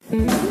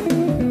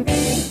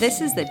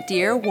This is the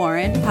Dear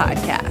Warren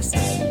podcast.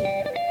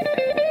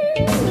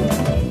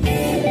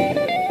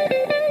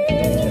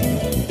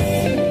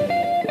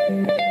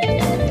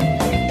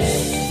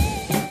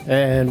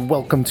 And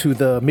welcome to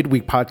the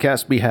midweek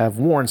podcast. We have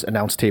Warren's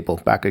announce table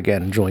back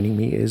again. Joining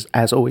me is,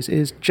 as always,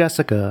 is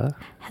Jessica.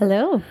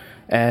 Hello.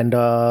 And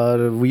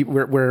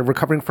we're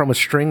recovering from a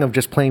string of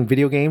just playing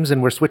video games,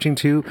 and we're switching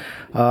to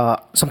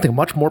something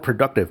much more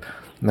productive,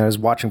 and that is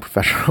watching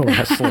professional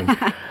wrestling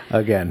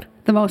again.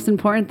 The most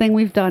important thing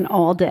we've done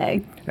all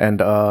day. And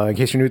in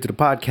case you're new to the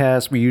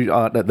podcast, we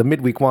the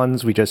midweek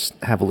ones, we just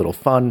have a little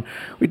fun.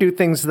 We do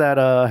things that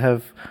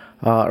have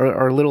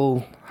our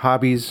little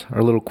hobbies,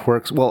 our little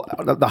quirks. Well,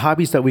 the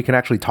hobbies that we can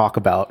actually talk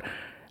about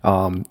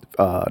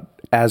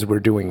as we're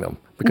doing them.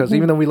 Because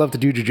even though we love to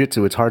do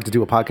jiu-jitsu, it's hard to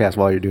do a podcast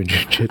while you're doing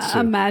jiu-jitsu.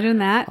 Imagine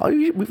that.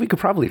 We could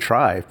probably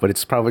try, but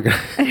it's probably going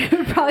to... It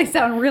would probably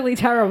sound really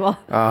terrible.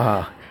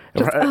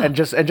 And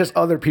just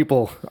other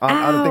people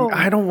on the thing.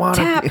 I don't want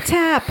to...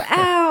 Tap,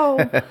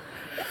 ow.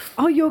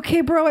 Oh, you okay,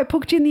 bro? I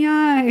poked you in the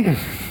eye.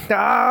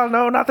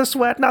 No, not the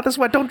sweat.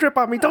 Don't drip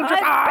on me. Don't drip.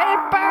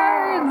 It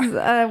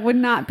burns. Would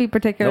not be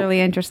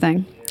particularly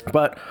interesting.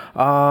 But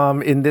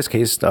in this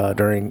case,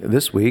 during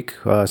this week,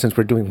 since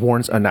we're doing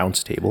Warren's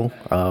announce table,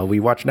 we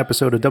watched an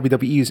episode of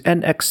WWE's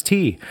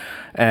NXT.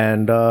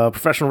 And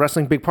professional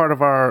wrestling, big part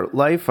of our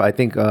life. I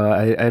think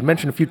I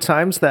mentioned a few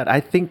times that I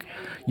think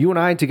you and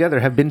I together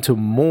have been to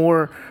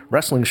more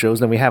wrestling shows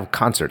than we have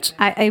concerts.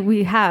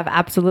 We have,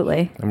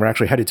 absolutely. And we're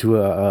actually headed to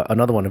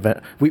another one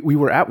event. We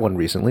were at one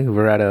recently. We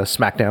were at a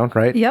SmackDown,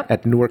 right? Yep.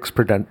 At Newark's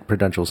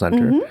Prudential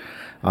Center.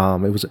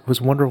 Mm-hmm. It was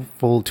a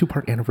wonderful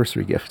 2-part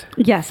anniversary gift.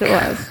 Yes, it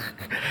was.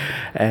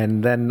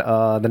 And then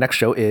the next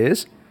show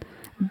is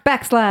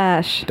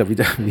Backslash.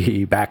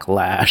 WWE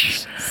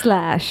Backlash.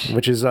 Slash.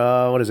 Which is,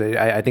 what is it?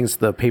 I think it's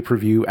the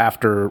pay-per-view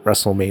after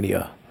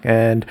WrestleMania.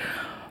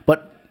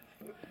 But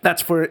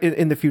that's for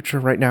in the future.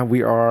 Right now,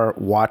 we are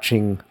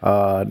watching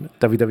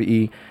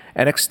WWE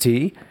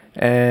NXT.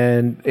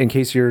 And in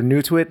case you're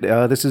new to it,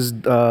 this is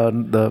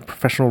the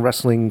professional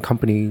wrestling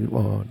company,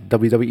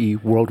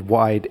 WWE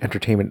Worldwide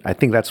Entertainment. I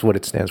think that's what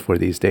it stands for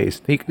these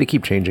days. They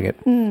keep changing it.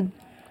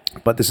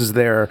 But this is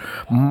their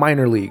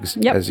minor leagues,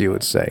 as you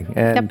would say.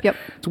 And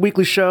it's a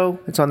weekly show.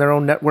 It's on their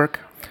own network.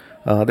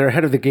 They're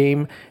ahead of the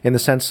game in the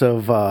sense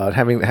of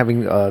having kind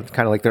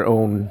of like their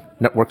own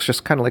networks,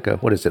 just kind of like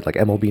like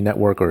MLB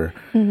Network or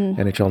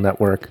NHL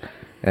Network.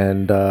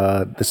 And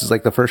this is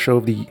like the first show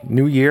of the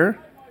new year.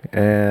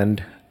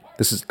 And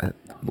this is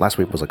last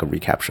week was like a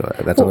recap show.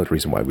 That's another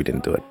reason why we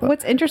didn't do it. But.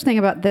 What's interesting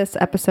about this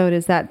episode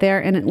is that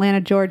they're in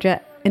Atlanta, Georgia,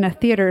 in a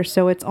theater.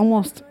 So it's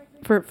almost,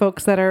 for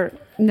folks that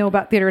know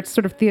about theater, it's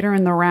sort of theater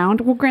in the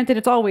round. Well, granted,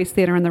 it's always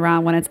theater in the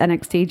round when it's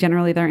NXT.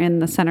 Generally, they're in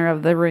the center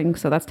of the ring.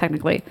 So that's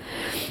technically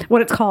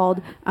what it's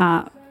called,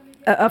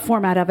 a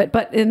format of it.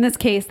 But in this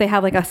case, they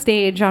have like a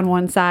stage on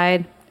one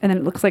side. And then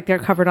it looks like they're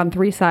covered on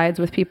 3 sides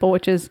with people,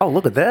 which is... Oh,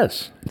 look at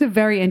this. It's a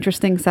very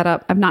interesting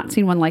setup. I've not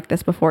seen one like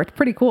this before. It's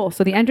pretty cool.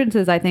 So the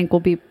entrances, I think, will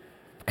be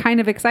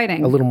kind of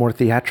exciting. A little more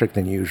theatric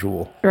than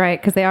usual.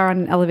 Right, because they are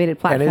on an elevated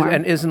platform.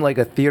 And isn't like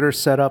a theater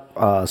setup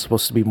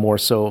supposed to be more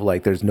so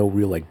like there's no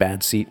real like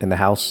bad seat in the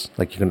house?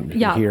 Like you can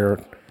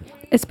hear...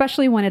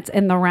 Especially when it's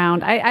in the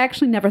round. I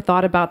actually never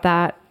thought about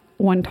that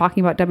when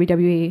talking about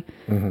WWE.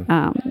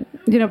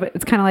 But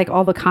it's kind of like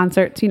all the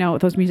concerts,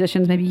 those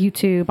musicians, maybe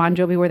U2, Bon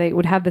Jovi, where they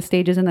would have the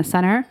stages in the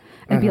center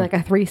and be like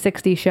a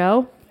 360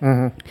 show.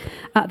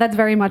 That's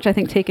very much, I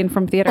think, taken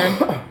from theater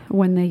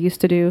when they used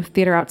to do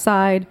theater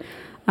outside.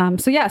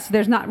 So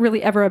there's not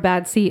really ever a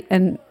bad seat.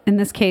 And in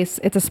this case,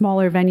 it's a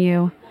smaller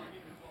venue.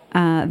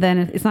 Then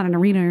it's not an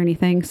arena or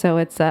anything, so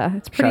it's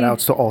pretty... Shout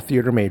outs to all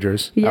theater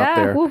majors out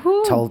there.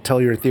 Woohoo.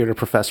 Tell your theater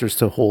professors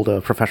to hold a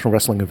professional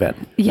wrestling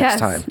event next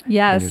time in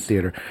your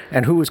theater.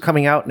 And who is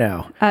coming out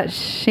now?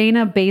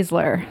 Shayna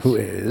Baszler. Who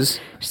is?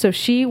 So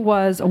she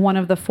was one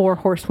of the 4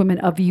 horsewomen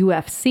of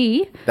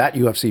UFC. That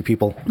UFC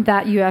people.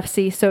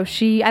 So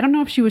I don't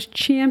know if she was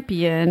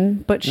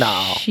champion, but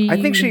she... I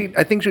think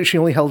she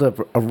only held a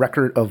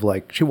record of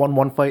she won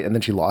 1 fight and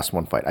then she lost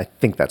 1 fight. I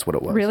think that's what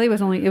it was. Really? It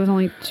was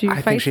only 2 fights.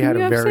 I think she had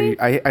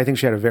I think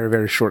she had a very,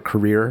 very short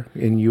career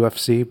in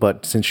UFC,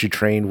 but since she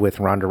trained with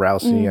Ronda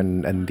Rousey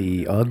and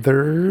the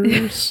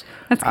others,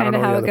 that's kind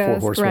of how it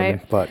goes,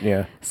 right? But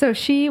yeah. So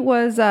she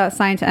was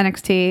signed to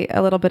NXT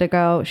a little bit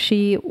ago.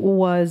 She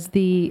was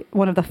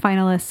one of the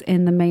finalists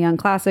in the Mae Young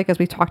Classic, as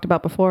we talked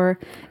about before.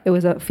 It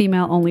was a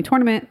female-only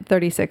tournament,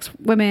 36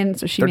 women.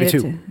 So she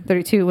 32. made it to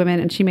 32 women,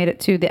 and she made it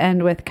to the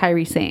end with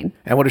Kairi Sane.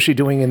 And what is she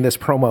doing in this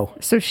promo?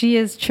 So she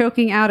is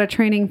choking out a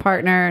training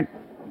partner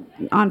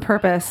on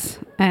purpose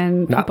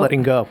and not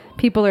letting go.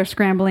 People are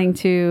scrambling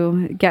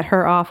to get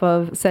her off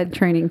of said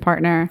training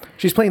partner.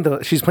 She's playing the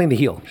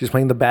heel. She's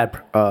playing the bad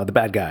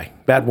guy,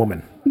 bad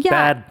woman,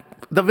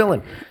 the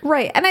villain.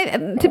 Right.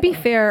 And to be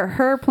fair,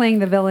 her playing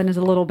the villain is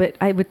a little bit,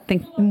 I would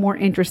think, more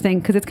interesting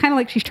because it's kind of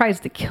like she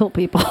tries to kill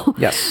people.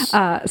 Yes.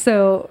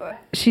 So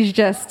she's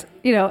just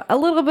a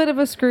little bit of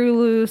a screw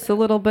loose, a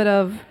little bit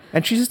of.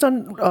 And she's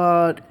done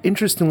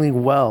interestingly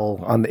well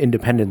on the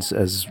independents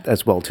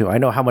as well too. I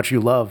know how much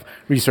you love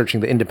researching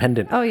the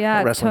independent. Oh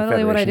yeah, wrestling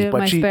totally what I do in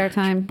my spare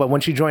time. But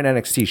when she joined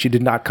NXT, she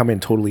did not come in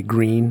totally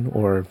green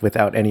or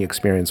without any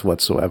experience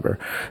whatsoever.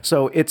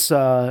 So it's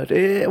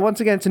once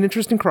again, it's an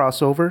interesting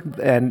crossover,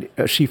 and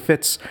she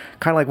fits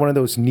kind of like one of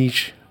those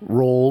niche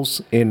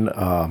roles in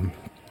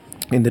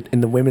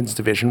the women's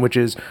division, which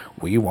is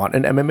we want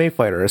an MMA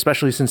fighter,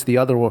 especially since the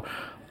other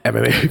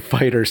MMA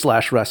fighter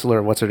 /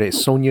 wrestler, what's her name,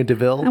 Sonya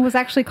Deville, and was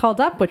actually called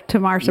up,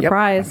 to our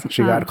surprise. Yep.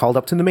 She got called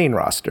up to the main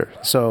roster.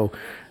 So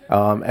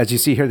as you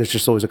see here, there's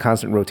just always a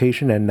constant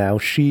rotation, and now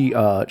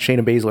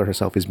Shayna Baszler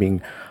herself is being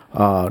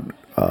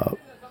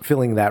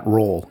filling that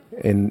role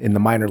in the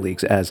minor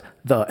leagues as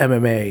the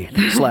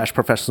MMA /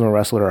 professional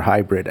wrestler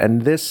hybrid.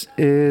 And this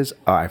is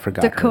I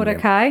forgot Dakota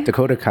Kai.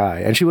 Dakota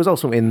Kai, and she was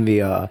also in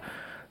the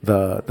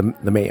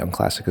Mae Young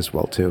Classic as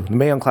well too. The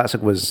Mae Young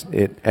Classic was,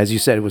 it as you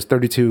said, it was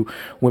 32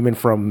 women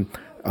from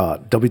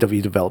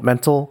WWE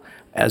developmental,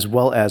 as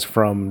well as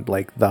from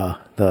like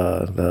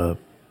the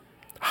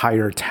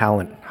higher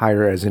talent,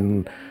 higher as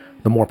in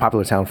the more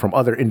popular talent from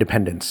other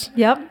independents.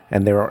 Yep.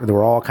 And they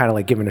were all kind of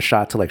like given a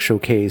shot to like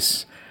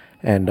showcase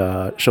and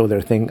show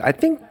their thing. I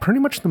think pretty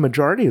much the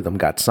majority of them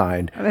got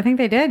signed. I think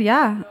they did,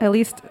 yeah. At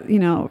least,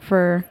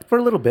 for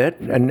a little bit,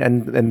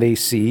 and they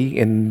see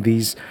in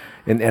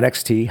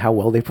NXT how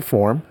well they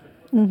perform.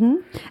 Mm-hmm.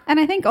 And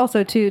I think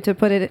also too, to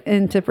put it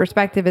into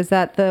perspective, is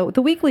that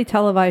the weekly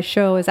televised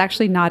show is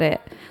actually not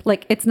it.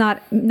 Like it's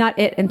not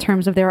it in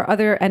terms of there are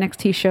other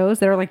NXT shows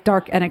that are like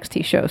dark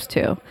NXT shows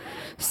too.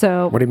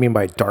 So what do you mean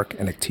by dark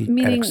NXT?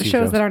 Meaning NXT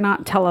shows that are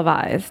not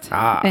televised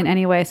in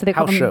any way. So they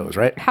call house them shows,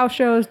 right? House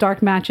shows,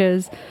 dark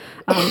matches.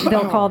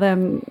 They'll call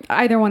them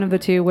either one of the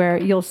two. Where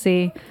you'll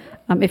see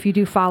if you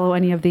do follow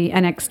any of the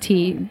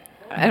NXT.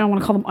 I don't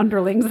want to call them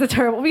underlings. That's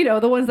terrible.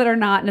 The ones that are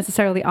not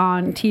necessarily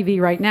on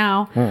TV right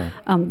now.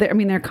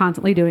 They're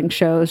constantly doing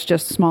shows,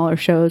 just smaller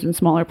shows in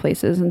smaller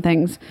places and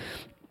things.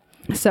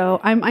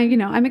 So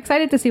I'm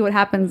excited to see what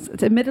happens.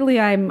 Admittedly,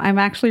 I'm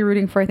actually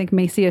rooting for, I think,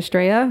 Macy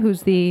Estrella,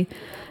 who's the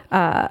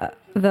blonde,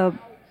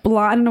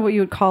 I don't know what you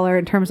would call her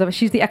in terms of,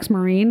 she's the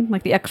ex-Marine,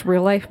 like the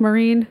ex-real life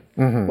Marine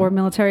or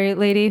military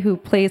lady who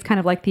plays kind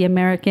of like the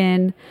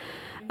American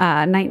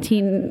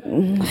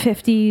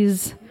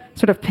 1950s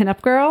sort of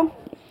pinup girl.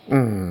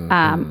 And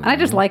I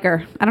just like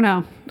her. I don't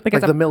know. Like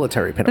the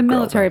military pinup girl. The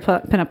military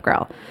pinup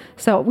girl.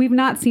 So we've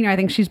not seen her. I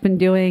think she's been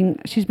doing.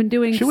 She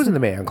was in the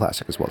Mae Young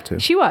Classic as well too.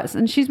 She was,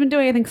 and she's been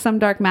doing, I think, some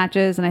dark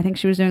matches, and I think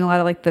she was doing a lot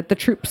of like the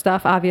troop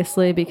stuff,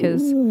 obviously,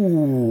 because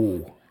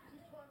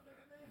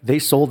they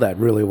sold that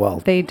really well.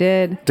 They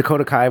did.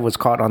 Dakota Kai was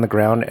caught on the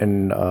ground,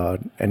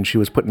 and she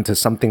was put into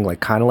something like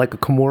kind of like a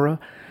Kimura,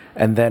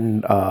 and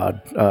then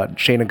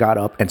Shayna got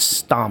up and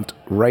stomped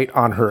right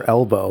on her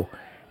elbow.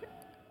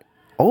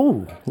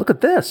 Oh, look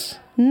at this.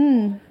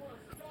 And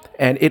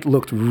it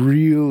looked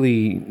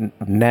really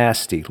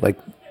nasty. Like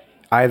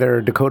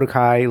either Dakota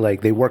Kai,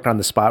 like they worked on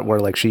the spot where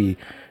like she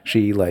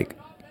like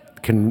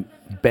can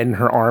bend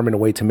her arm in a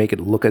way to make it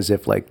look as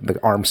if like the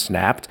arm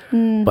snapped.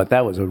 But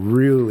that was a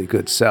really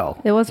good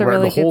sell. It was a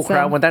really good sell. The whole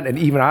crowd went that, and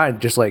even I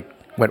just like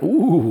went,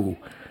 ooh.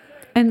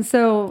 And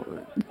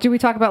so, do we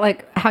talk about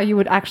like how you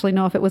would actually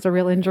know if it was a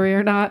real injury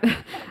or not?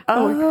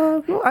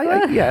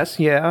 Yes,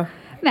 yeah.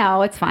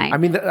 No, it's fine. I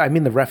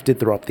mean, the ref did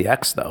throw up the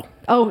X though.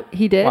 Oh,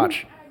 he did?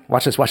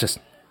 Watch this.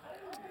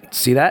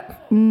 See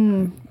that?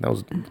 That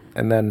was,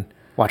 and then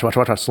watch.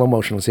 Slow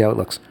motion. Let's see how it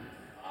looks.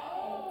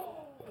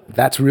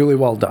 That's really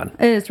well done.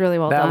 It is really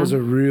well done. That was a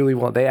really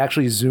well. They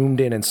actually zoomed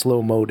in and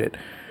slow moed it,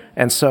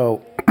 and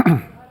so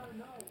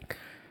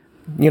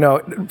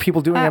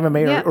people doing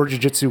MMA or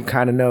jiu-jitsu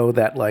kind of know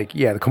that like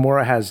the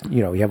Kimura has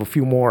you have a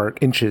few more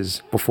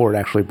inches before it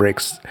actually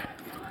breaks.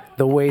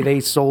 The way they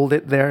sold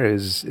it there it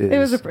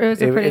was a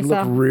pretty it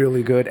looked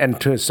really good,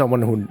 and to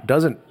someone who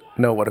doesn't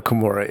know what a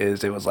Kimura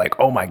is, it was like,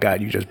 oh my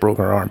god, you just broke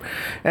her arm.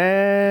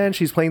 And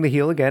she's playing the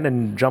heel again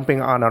and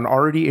jumping on an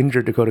already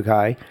injured Dakota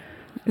Kai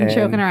and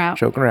choking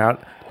her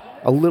out.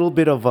 A little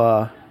bit of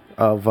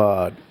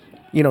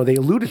they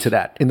alluded to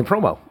that in the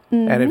promo.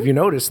 And if you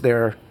notice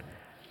there,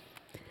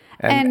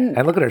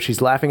 and look at her,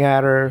 she's laughing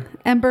at her.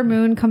 Ember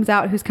Moon comes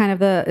out, who's kind of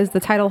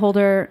the title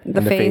holder,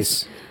 the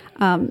face.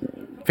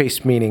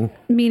 Face meaning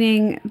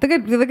the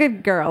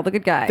good girl, the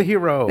good guy, the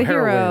hero, the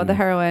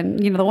heroine.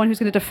 The one who's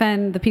going to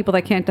defend the people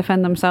that can't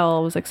defend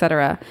themselves,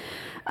 etc.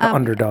 The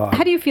underdog.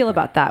 How do you feel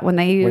about that when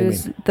they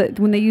use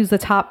the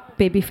top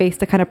baby face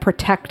to kind of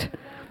protect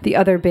the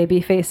other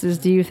baby faces?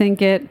 Do you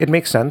think it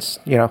makes sense?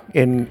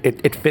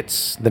 It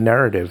fits the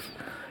narrative.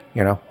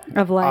 You know,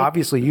 Of like,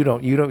 obviously you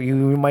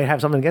might have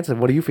something against it.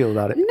 What do you feel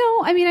about it?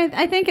 no, I mean,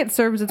 I think it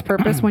serves its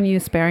purpose when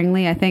used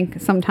sparingly. I think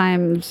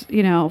sometimes,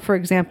 for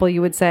example,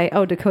 you would say,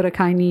 oh, Dakota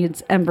Kai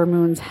needs Ember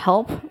Moon's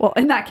help. Well,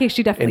 in that case,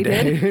 she definitely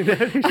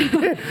did. She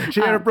did. She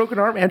had a broken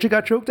arm and she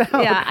got choked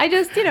out. Yeah, I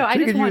just could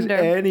wonder.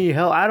 Use any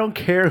help. I don't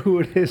care who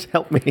it is.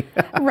 Help me.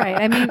 Right.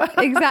 I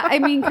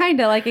mean, kind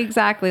of like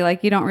exactly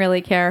like you don't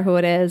really care who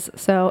it is.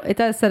 So it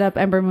does set up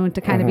Ember Moon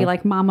to kind of be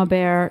like Mama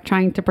Bear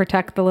trying to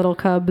protect the little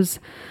cubs.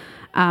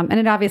 And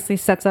it obviously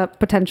sets up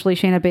potentially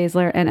Shayna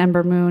Baszler and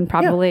Ember Moon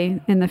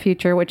probably in the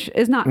future, which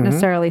is not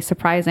necessarily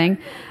surprising.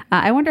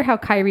 I wonder how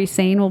Kairi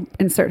Sane will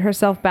insert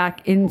herself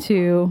back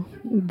into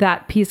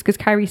that piece, because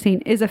Kairi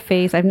Sane is a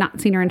face. I've not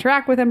seen her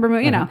interact with Ember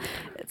Moon. You know,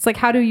 it's like,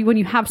 how do you, when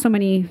you have so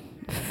many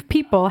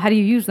people, how do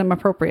you use them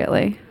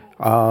appropriately?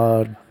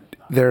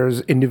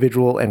 There's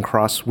individual and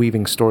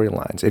cross-weaving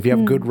storylines. If you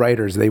have good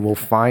writers, they will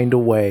find a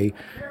way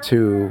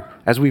to,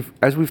 as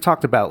we've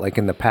talked about, like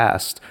in the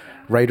past,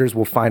 writers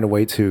will find a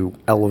way to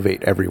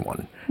elevate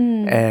everyone.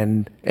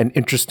 And an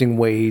interesting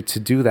way to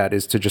do that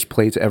is to just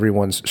play to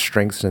everyone's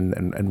strengths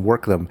and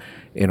work them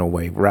in a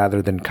way,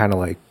 rather than kind of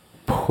like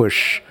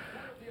push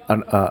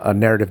a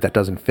narrative that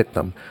doesn't fit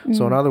them.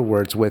 So in other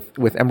words,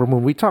 with Ember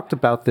Moon, we talked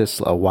about this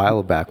a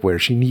while back, where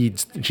she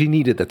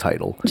needed the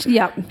title.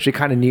 Yep. She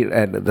kind of needed,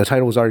 and the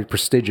title was already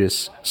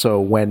prestigious. So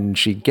when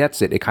she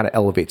gets it, it kind of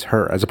elevates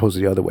her as opposed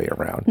to the other way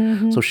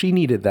around. So she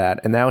needed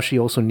that, and now she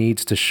also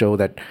needs to show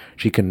that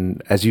she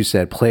can, as you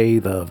said, play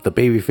the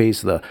baby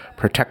face, the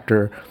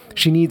protector.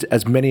 She needs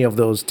as many of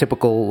those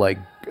typical like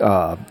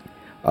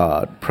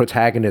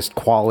protagonist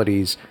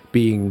qualities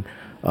being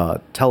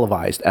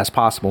televised as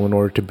possible in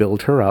order to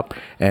build her up.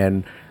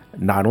 And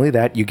not only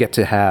that, you get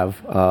to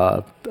have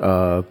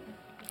Shayna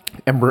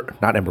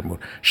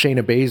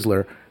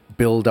Baszler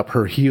build up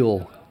her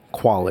heel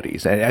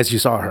qualities, and as you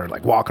saw her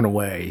like walking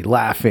away,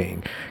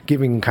 laughing,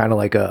 giving kind of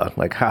like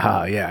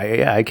haha,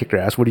 yeah, I kicked her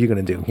ass, what are you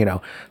gonna do,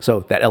 so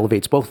that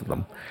elevates both of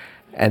them.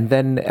 And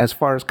then as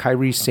far as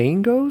Kairi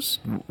Sane goes,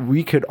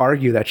 we could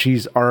argue that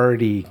she's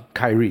already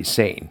Kairi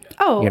Sane.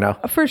 Oh,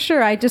 for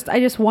sure. I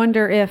just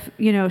wonder if,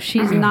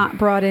 she's not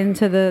brought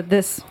into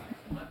this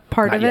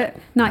part of it.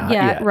 Not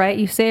yet, right?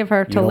 You save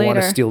her till later. You don't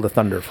want to steal the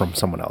thunder from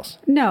someone else.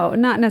 No,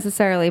 not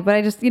necessarily. But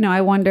I just,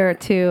 I wonder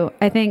too.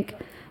 I think,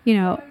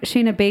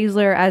 Shayna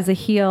Baszler as a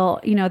heel,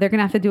 they're going to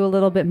have to do a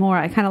little bit more.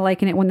 I kind of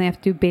liken it when they have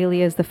to do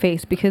Bayley as the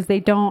face, because they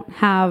don't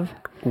have...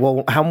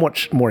 Well, how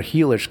much more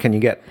heelish can you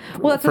get?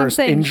 Well, that's what I'm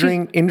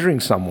saying. Injuring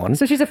someone.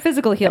 So she's a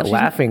physical heel.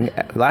 Laughing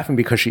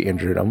because she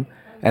injured him.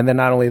 And then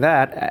not only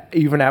that,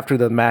 even after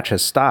the match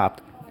has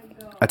stopped,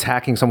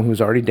 attacking someone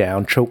who's already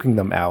down, choking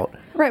them out.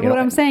 Right. What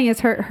I'm saying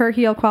is her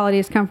heel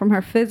qualities come from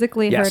her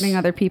physically hurting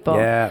other people.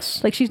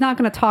 Yes. Like, she's not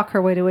going to talk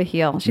her way to a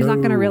heel. She's not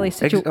going to really... I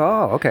see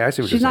what you're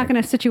saying. She's not going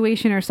to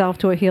situation herself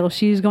to a heel.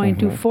 She's going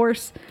to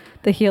force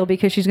the heel,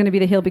 because she's going to be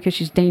the heel because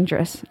she's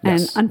dangerous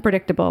and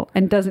unpredictable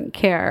and doesn't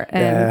care.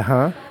 And,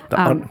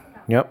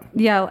 yep.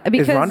 Yeah.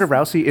 Because, is Ronda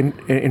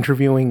Rousey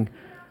interviewing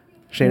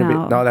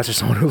Shayna? No, that's just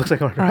someone who looks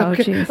like Ronda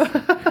Rousey.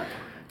 Oh,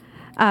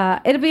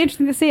 jeez. It'll be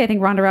interesting to see. I think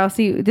did Ronda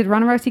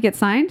Rousey get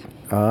signed?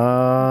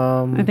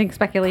 I think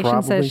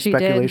speculation says she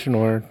did.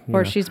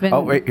 Or she's been... Oh,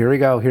 wait, here we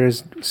go.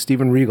 Here's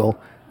Steven Regal,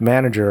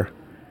 manager.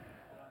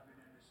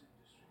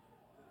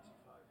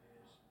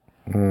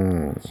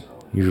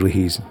 Usually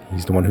he's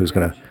the one who's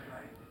going to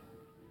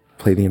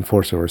play the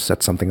enforcer or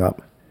set something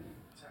up.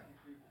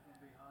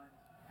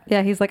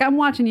 Yeah, he's like, I'm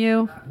watching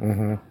you.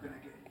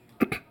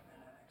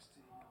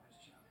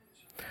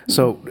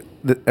 So,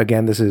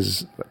 again, this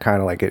is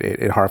kind of like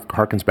it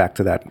harkens back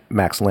to that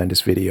Max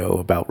Landis video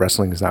about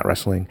wrestling is not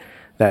wrestling.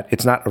 That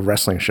it's not a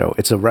wrestling show.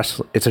 It's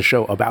a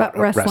show about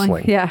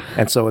wrestling. Yeah.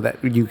 And so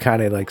that you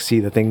kind of like see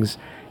the things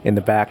in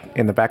the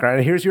background.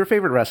 And here's your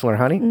favorite wrestler,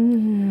 honey.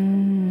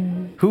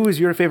 Who is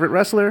your favorite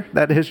wrestler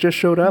that has just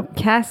showed up?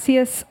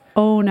 Cassius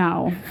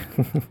Ohno.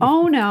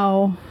 Oh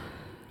no.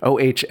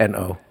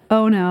 OHNO.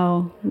 Oh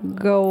no,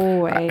 go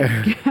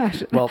away.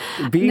 Well,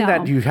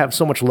 that you have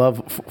so much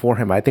love for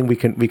him, I think we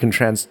can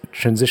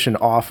transition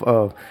off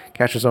of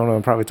Cassius Ohno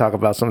and probably talk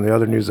about some of the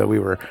other news that we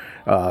were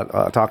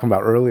talking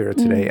about earlier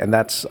today. And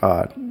that's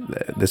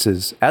this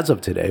is as of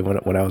today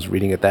when I was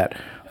reading it, that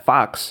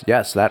Fox,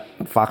 that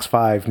Fox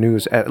 5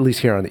 News, at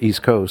least here on the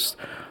East Coast,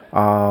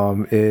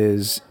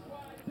 is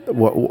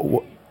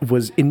what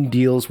was in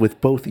deals with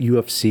both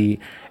UFC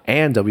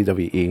and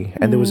WWE,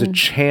 and there was a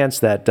chance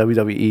that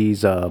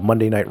WWE's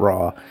Monday Night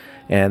Raw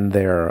and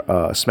their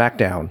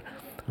SmackDown,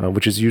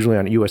 which is usually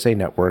on USA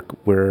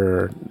Network,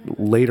 were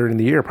later in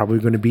the year probably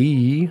going to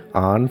be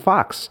on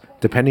Fox,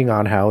 depending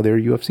on how their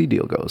UFC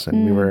deal goes.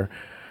 And we were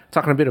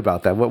talking a bit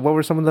about that. What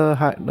were some of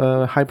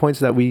the high points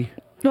that we...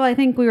 Well, I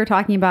think we were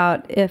talking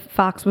about if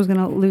Fox was going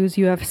to lose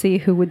UFC,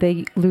 who would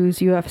they lose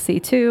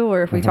UFC to?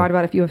 Or if we talked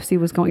about if UFC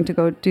was going to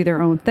go do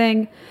their own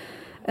thing.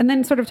 And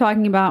then sort of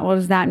talking about what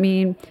does that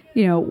mean?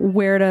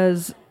 Where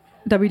does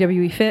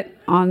WWE Fit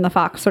on the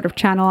Fox sort of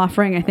channel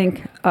offering. I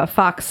think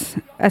Fox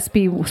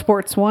SB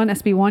Sports 1,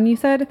 SB1 you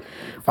said?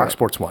 Fox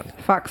Sports 1.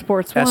 Fox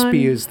Sports 1.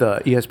 SB is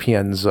the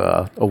ESPN's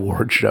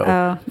award show.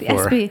 The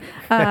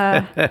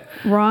SB.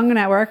 Wrong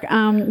network.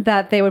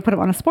 That they would put them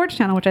on a sports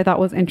channel, which I thought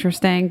was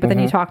interesting. But then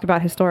you talked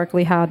about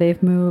historically how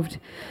they've moved.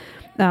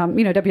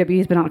 WWE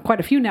has been on quite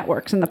a few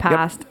networks in the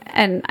past. Yep.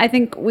 And I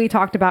think we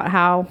talked about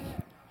how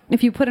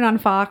if you put it on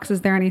Fox,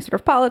 is there any sort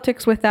of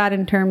politics with that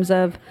in terms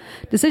of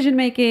decision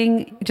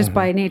making, just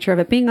by nature of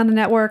it being on the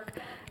network?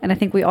 And I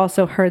think we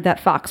also heard that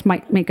Fox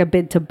might make a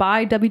bid to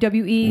buy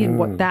WWE and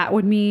what that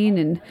would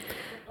mean.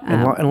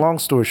 And long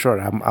story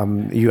short,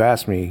 you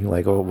asked me,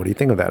 like, oh, what do you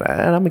think of that?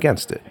 And I'm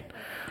against it.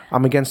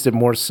 I'm against it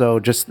more so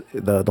just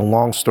the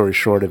long story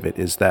short of it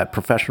is that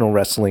professional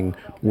wrestling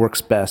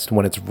works best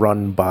when it's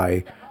run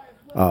by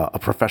a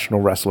professional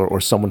wrestler or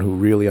someone who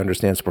really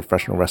understands the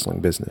professional wrestling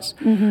business.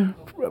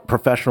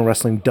 Professional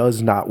wrestling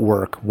does not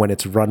work when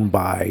it's run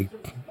by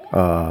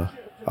a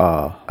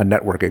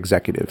network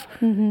executive.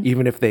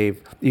 Even if they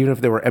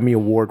were Emmy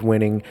Award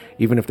winning,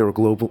 even if they were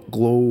Golden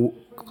Globe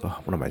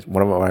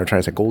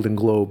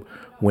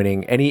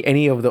winning,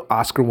 any of the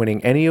Oscar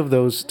winning, any of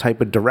those type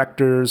of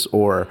directors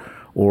or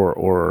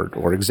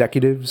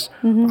executives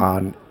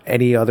on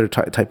any other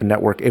type of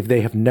network, if they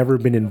have never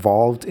been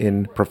involved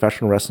in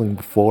professional wrestling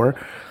before,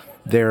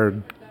 they're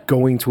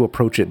going to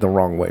approach it the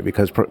wrong way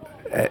because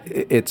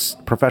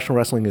professional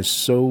wrestling is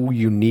so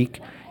unique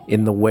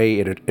in the way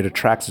it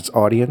attracts its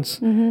audience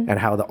and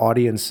how the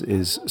audience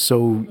is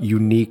so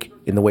unique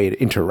in the way it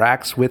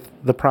interacts with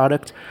the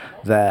product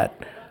that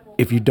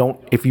if you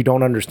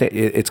don't understand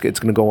it's going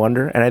to go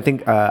under. And I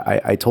think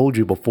I told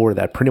you before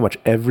that pretty much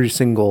every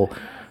single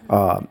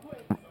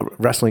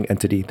wrestling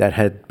entity that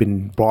had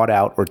been bought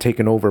out or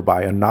taken over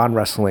by a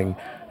non-wrestling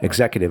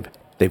executive,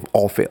 they've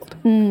all failed.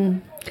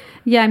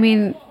 Yeah, I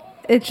mean,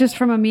 it's just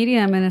from a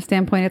medium and a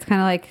standpoint, it's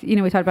kind of like,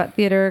 we talked about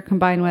theater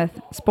combined with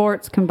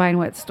sports, combined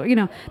with,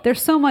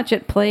 there's so much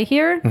at play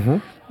here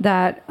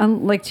that,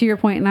 like to your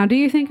point now, do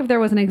you think if there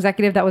was an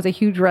executive that was a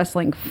huge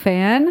wrestling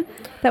fan,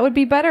 that would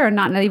be better or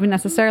not even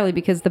necessarily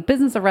because the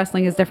business of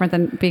wrestling is different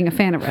than being a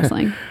fan of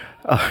wrestling?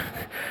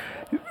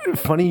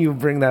 Funny you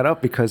bring that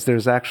up because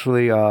there's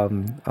actually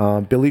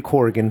Billy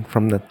Corgan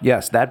from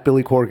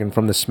Billy Corgan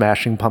from the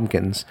Smashing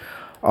Pumpkins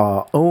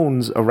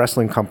owns a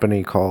wrestling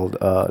company called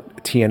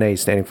TNA,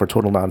 standing for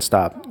Total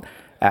Nonstop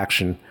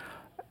Action.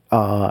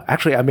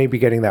 Actually, I may be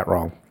getting that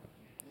wrong.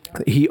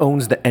 He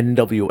owns the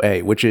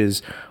NWA, which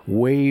is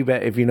way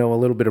back. If you know a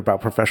little bit about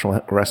professional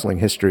wrestling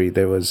history,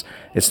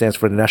 it stands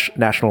for the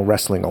National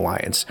Wrestling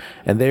Alliance,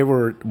 and they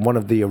were one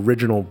of the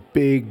original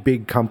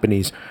big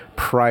companies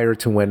prior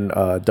to when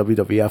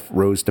WWF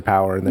rose to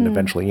power, and then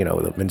eventually,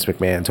 Vince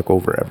McMahon took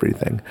over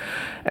everything,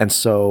 and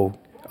so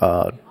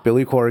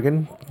Billy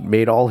Corgan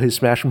made all his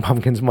Smashing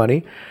Pumpkins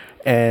money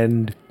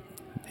and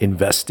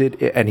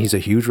invested, and he's a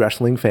huge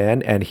wrestling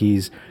fan, and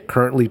he's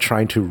currently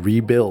trying to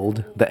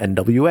rebuild the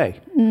NWA.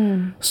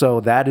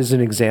 So that is an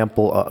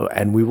example,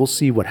 and we will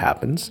see what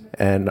happens,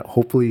 and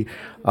hopefully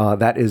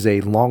that is a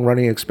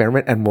long-running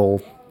experiment, and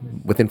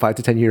within 5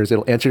 to 10 years,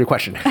 it'll answer your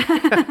question.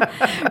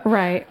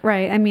 Right.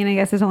 I mean, I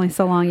guess there's only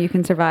so long you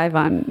can survive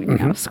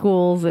on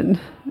schools and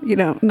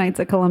Knights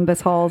at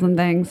Columbus halls and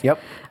things. Yep.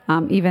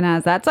 Even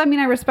as that. So I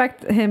mean, I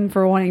respect him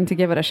for wanting to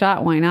give it a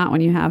shot. Why not?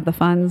 When you have the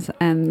funds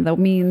and the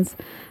means.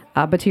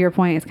 But to your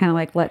point, it's kind of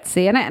like, let's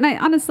see. And I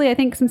honestly, I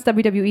think since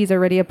WWE is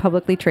already a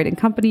publicly traded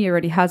company,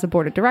 already has a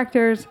board of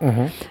directors.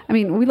 I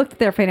mean, we looked at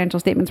their financial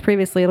statements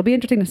previously. It'll be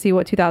interesting to see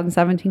what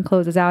 2017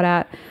 closes out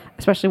at,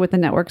 especially with the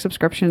network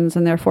subscriptions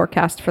and their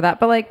forecast for that.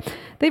 But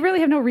they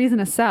really have no reason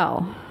to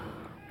sell.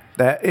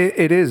 That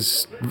it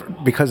is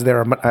because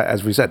they're,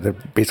 as we said, they're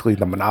basically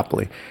the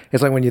monopoly.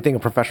 It's like when you think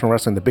of professional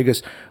wrestling, the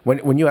biggest,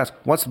 when you ask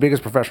what's the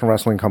biggest professional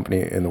wrestling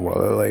company in the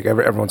world, like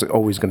everyone's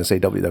always going to say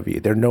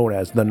WWE. They're known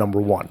as the number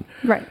one,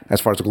 right? As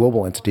far as a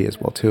global entity as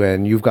well too.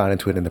 And you've gone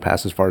into it in the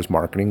past as far as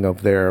marketing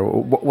of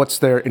what's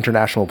their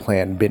international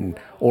plan been,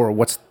 or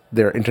what's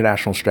their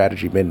international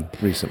strategy been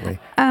recently?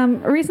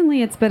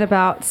 Recently, it's been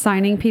about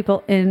signing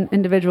people in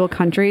individual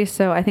countries.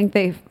 So I think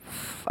they've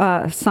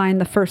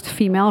signed the first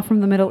female from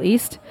the Middle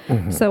East.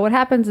 So what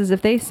happens is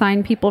if they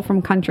sign people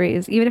from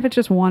countries, even if it's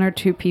just 1 or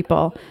 2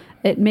 people,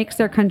 it makes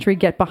their country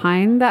get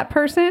behind that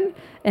person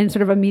and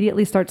sort of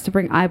immediately starts to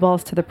bring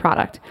eyeballs to the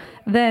product.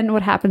 Then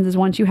what happens is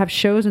once you have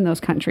shows in those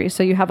countries,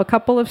 so you have a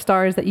couple of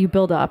stars that you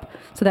build up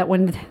so that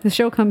when the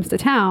show comes to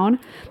town,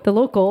 the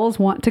locals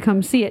want to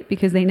come see it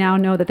because they now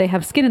know that they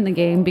have skin in the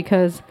game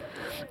because,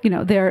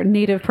 their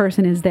native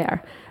person is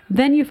there.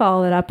 Then you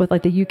follow it up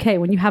with the UK.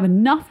 When you have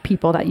enough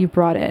people that you've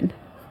brought in,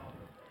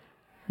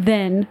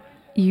 then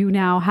you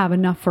now have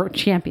enough for a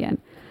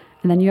champion.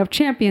 And then you have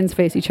champions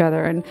face each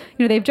other. And,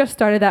 they've just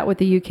started that with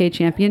the UK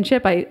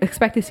championship. I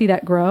expect to see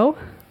that grow.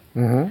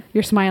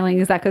 You're smiling.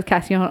 Is that because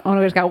Cassius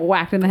Ohno just got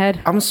whacked in the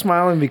head? I'm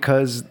smiling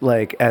because,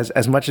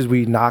 as much as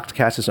we knocked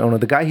Cassius Ohno,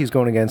 the guy he's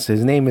going against,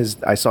 his name is,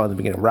 I saw in the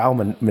beginning,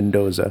 Raul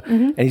Mendoza.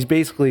 And he's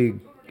basically,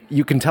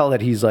 you can tell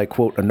that he's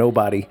quote, a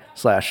nobody /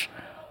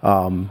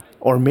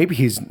 Or maybe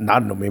he's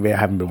not. No, maybe I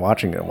haven't been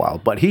watching it in a while.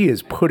 But he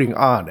is putting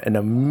on an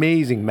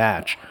amazing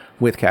match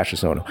with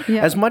Cassius Ohno.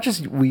 Yeah. As much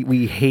as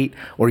we hate,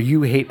 or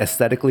you hate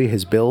aesthetically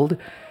his build,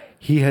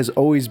 he has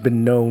always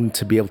been known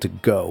to be able to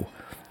go.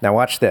 Now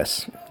watch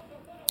this.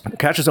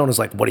 Cassius Ohno is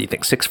like, what do you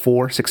think,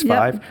 6'4",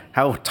 6'5"? Yep.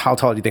 How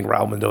tall do you think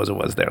Raul Mendoza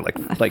was there? Like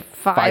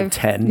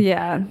 5'10",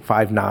 Yeah.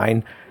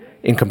 5'9",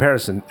 in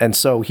comparison. And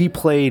so he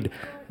played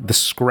the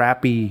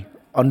scrappy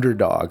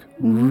underdog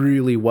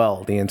really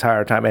well the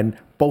entire time, and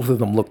both of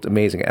them looked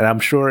amazing. And I'm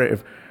sure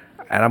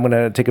and I'm going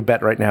to take a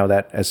bet right now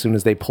that as soon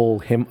as they pull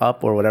him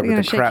up or whatever, You're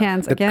gonna shake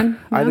hands again?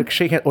 Either No?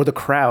 shake hands or the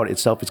crowd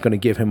itself is going to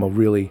give him a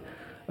really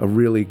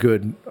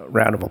good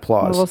round of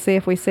applause. We'll see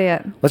if we see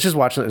it. Let's just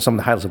watch some of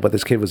the highlights of what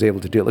this kid was able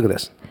to do. Look at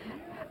this.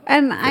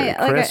 And Very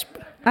crisp.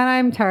 and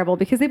I'm terrible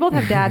because they both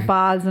have dad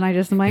bods, and I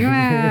just am like,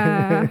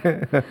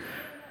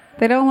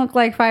 they don't look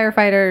like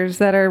firefighters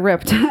that are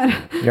ripped.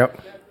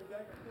 Yep.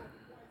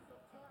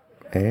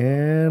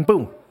 And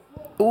boom.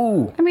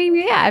 Ooh. I mean,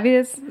 yeah, I mean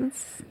it's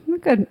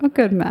a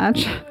good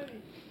match.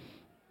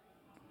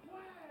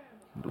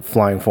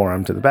 Flying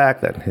forearm to the back.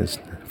 That his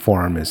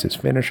forearm is his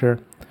finisher.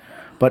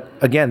 But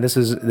again, this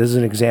is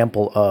an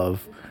example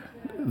of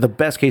the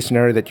best case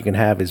scenario that you can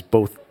have is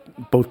both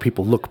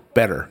people look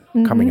better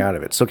coming out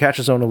of it. So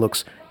Cassius Ohno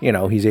looks,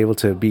 he's able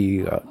to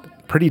be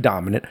pretty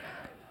dominant.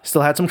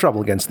 Still had some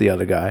trouble against the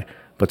other guy,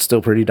 but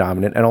still pretty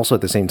dominant. And also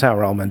at the same time,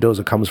 Raul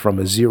Mendoza comes from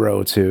a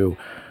 0 to,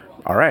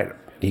 all right,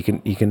 if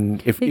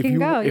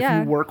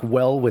you work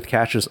well with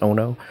Cassius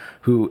Ohno,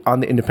 who on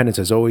the independents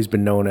has always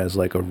been known as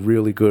like a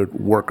really good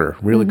worker,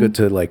 really good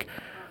to like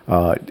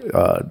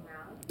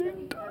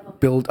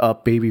build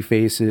up baby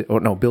faces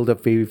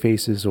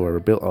or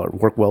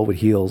work well with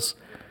heels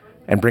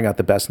and bring out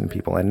the best in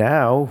people. And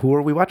now, who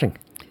are we watching?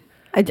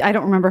 I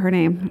don't remember her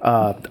name.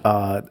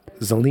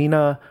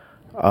 Zelina.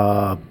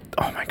 Oh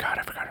my God,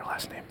 I forgot her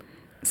last name.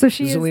 So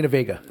she Zelina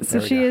Vega. So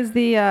she is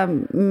the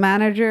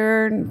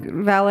manager,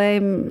 valet,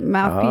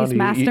 mouthpiece,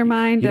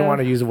 mastermind. You don't want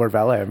to use the word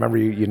valet. I remember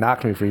you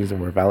knocked me for using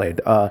the word valet.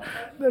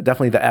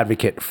 Definitely the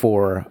advocate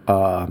for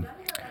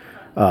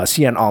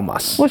Cien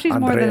Almas. Well, she's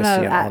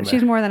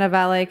more than a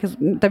valet because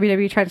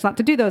WWE tries not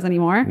to do those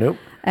anymore. Nope.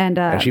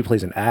 And she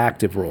plays an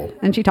active role.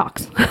 And she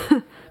talks.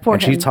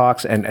 She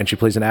talks and she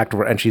plays an active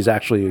role, and she's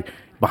actually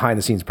behind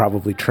the scenes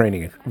probably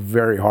training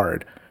very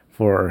hard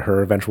for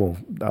her eventual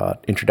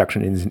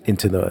introduction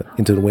into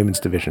the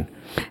women's division.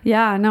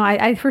 Yeah, no,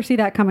 I foresee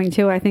that coming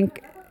too. I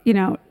think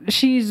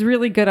she's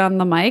really good on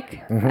the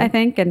mic. I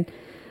think, and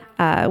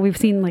we've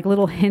seen like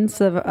little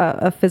hints of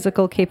a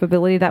physical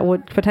capability that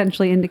would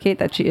potentially indicate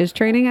that she is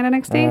training at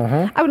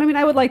NXT.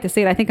 I would like to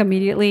see it. I think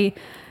immediately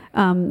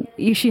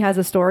she has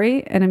a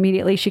story, and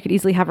immediately she could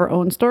easily have her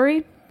own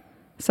story.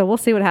 So we'll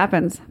see what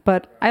happens.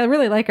 But I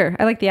really like her.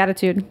 I like the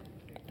attitude.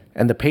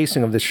 And the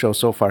pacing of this show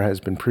so far has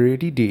been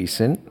pretty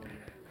decent.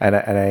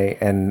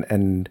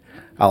 And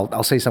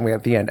I'll say something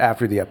at the end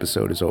after the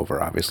episode is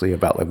over, obviously,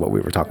 about like what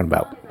we were talking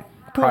about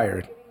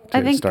prior to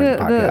starting the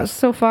podcast.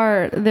 So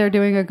far they're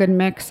doing a good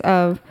mix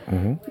of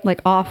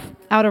like out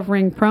of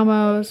ring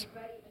promos,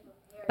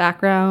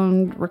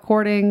 background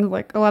recording,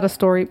 like a lot of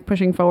story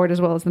pushing forward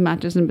as well as the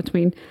matches in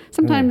between.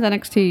 Sometimes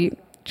NXT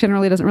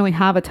generally doesn't really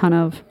have a ton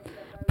of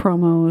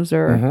promos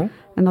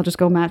and they'll just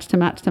go match to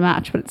match to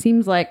match. But it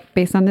seems like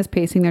based on this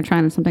pacing, they're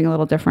trying something a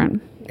little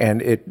different.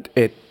 And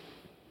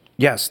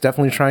yes,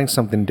 definitely trying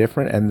something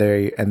different, and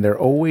they're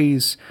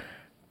always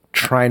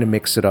trying to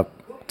mix it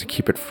up to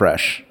keep it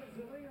fresh.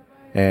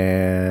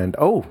 And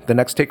the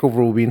next takeover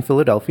will be in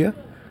Philadelphia,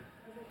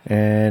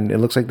 and it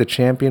looks like the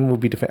champion will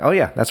be defending. Oh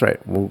yeah, that's right.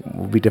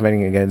 We'll be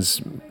defending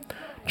against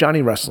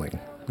Johnny Wrestling,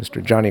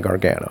 Mr. Johnny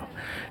Gargano.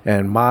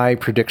 And my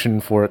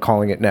prediction for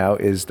calling it now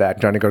is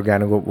that Johnny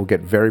Gargano will get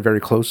very, very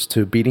close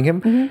to beating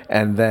him,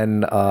 and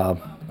then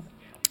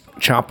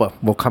Ciampa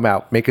will come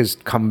out, make his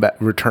comeback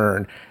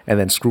return, and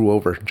then screw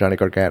over Johnny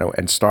Gargano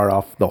and start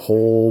off the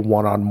whole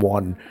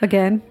one-on-one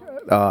again.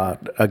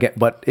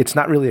 But it's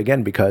not really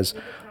again because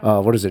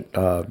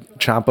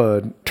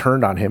Ciampa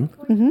turned on him,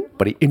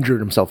 but he injured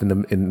himself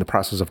in the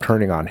process of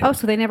turning on him. Oh,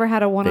 so they never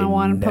had a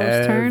one-on-one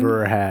post-turn?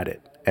 Never had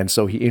it, and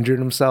so he injured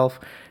himself.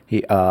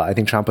 I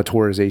think Ciampa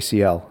tore his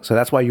ACL, so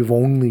that's why you've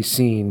only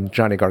seen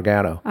Johnny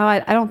Gargano. Oh,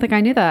 I don't think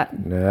I knew that.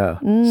 Yeah,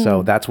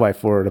 so that's why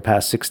for the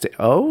past 6 to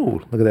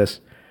look at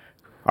this.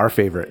 Our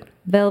favorite.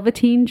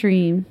 Velveteen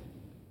Dream.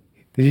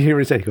 Did you hear what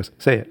he said? He goes,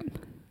 say it.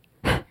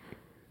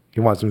 He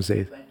wants him to say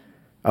it.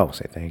 Oh,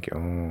 say thank you.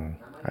 Oh.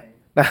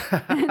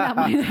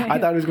 I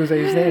thought he was going to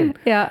say his name.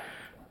 Yeah.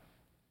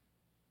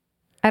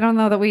 I don't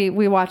know that we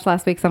watched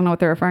last week, so I don't know what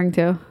they're referring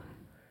to.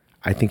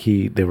 I think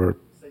they were.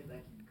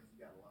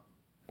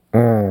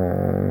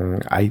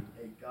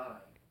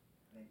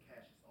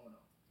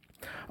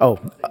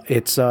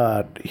 It's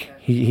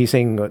he's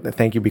saying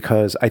thank you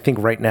because I think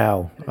right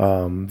now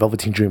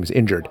Velveteen Dream is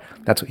injured.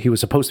 He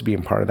was supposed to be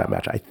in part of that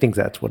match. I think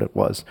that's what it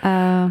was.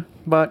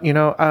 But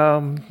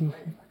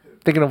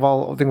thinking of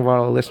all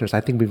our listeners,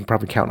 I think we can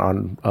probably count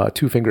on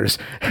 2 fingers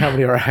how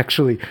many are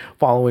actually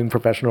following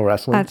professional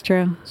wrestling. That's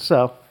true.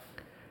 So,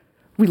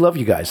 We love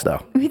you guys,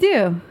 though. We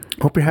do.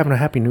 Hope you're having a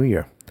happy new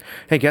year.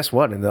 Hey, guess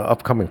what? In the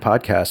upcoming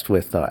podcast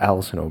with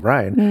Allison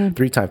O'Brien,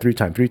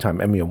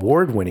 three-time Emmy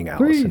Award-winning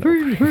Allison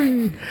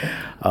O'Brien,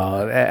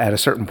 at a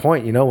certain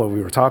point, you know what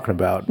we were talking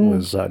about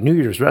was New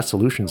Year's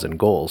resolutions and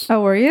goals.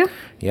 Oh, were you?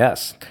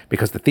 Yes,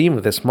 because the theme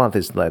of this month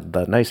is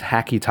the nice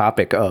hacky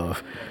topic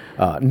of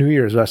New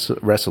Year's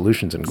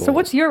resolutions and goals. So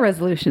what's your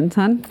resolution,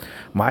 son?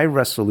 My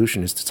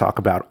resolution is to talk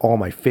about all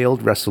my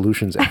failed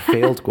resolutions and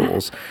failed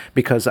goals,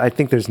 because I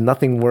think there's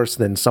nothing worse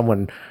than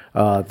someone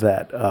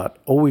that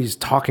always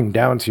talking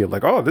down to you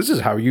like, oh, this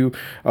is how you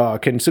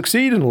can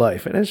succeed in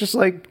life. And it's just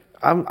like,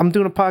 I'm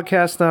doing a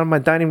podcast on my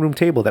dining room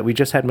table that we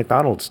just had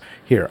McDonald's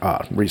here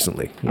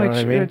recently. You know what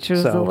I mean? Which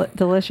was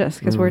delicious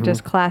because we're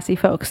just classy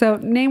folks. So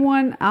name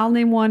one. I'll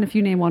name one if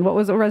you name one. What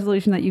was a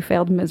resolution that you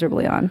failed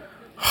miserably on?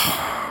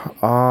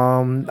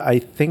 I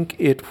think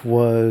it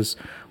was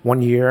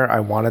one year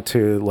I wanted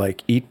to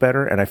like eat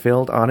better, and I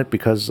failed on it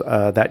because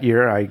that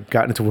year I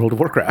got into World of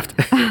Warcraft.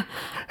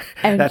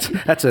 And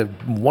that's a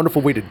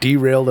wonderful way to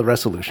derail the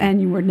resolution.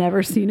 And you were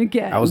never seen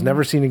again. I was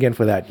never seen again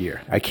for that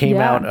year. I came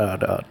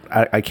out.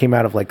 I came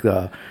out of like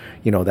the,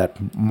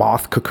 that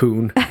moth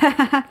cocoon,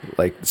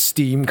 like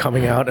steam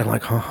coming out, and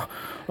like,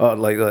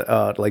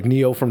 like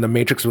Neo from the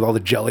Matrix with all the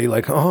jelly.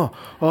 Like,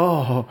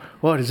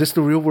 what is this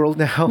the real world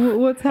now?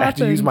 What's happening? I had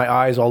to use my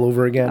eyes all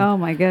over again. Oh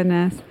my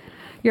goodness.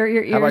 Your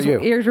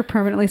ears were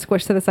permanently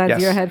squished to the sides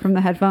of your head from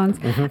the headphones.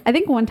 Mm-hmm. I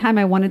think one time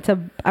I wanted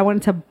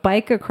to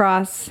bike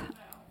across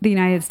the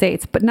United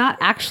States, but not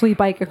actually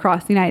bike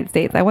across the United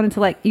States. I wanted to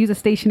like use a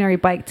stationary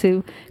bike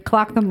to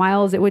clock the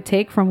miles it would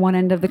take from one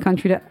end of the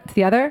country to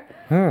the other,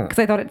 because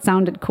I thought it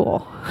sounded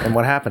cool. And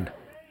what happened?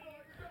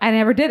 I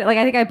never did it. Like,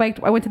 I think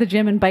I went to the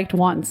gym and biked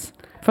once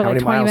for like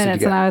 20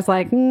 minutes, and I was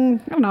like, I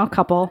don't know, a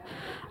couple.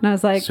 And I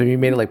was like, so you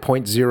made it like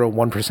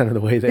 0.01% of the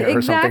way there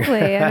or something.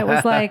 Exactly. And it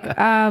was like,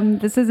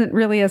 this isn't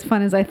really as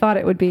fun as I thought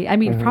it would be. I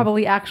mean,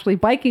 probably actually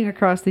biking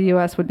across the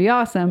U.S. would be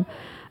awesome.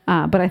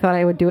 But I thought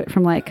I would do it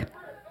from like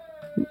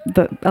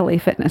the LA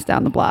Fitness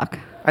down the block.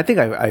 I think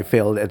I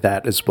failed at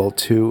that as well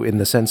too, in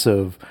the sense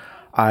of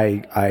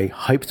I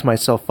hyped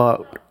myself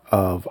up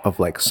of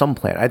like some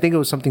plan. I think it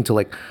was something to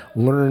like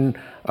learn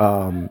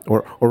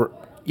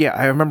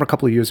I remember a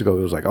couple of years ago,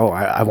 it was like,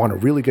 I want to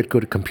really get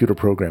good at computer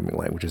programming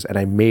languages. And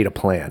I made a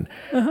plan.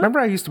 Remember,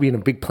 I used to be in a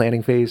big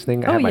planning phase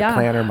thing. I had my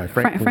planner, my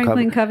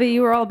Franklin Covey.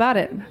 You were all about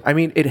it. I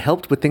mean, it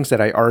helped with things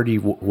that I already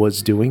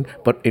was doing.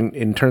 But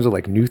in terms of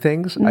like new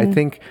things, I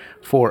think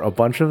for a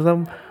bunch of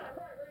them,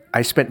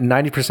 I spent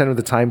 90% of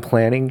the time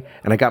planning,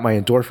 and I got my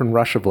endorphin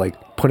rush of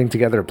like putting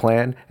together a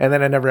plan, and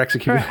then I never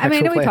executed. I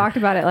mean, we talked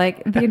about it,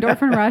 like the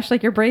endorphin rush.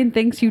 Like your brain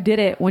thinks you did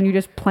it when you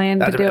just planned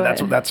to do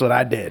it. That's what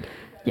I did.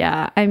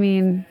 Yeah, I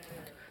mean,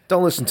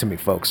 don't listen to me,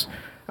 folks.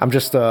 I'm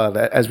just,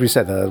 as we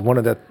said, one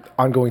of the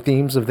ongoing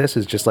themes of this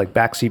is just like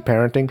backseat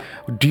parenting.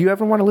 Do you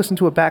ever want to listen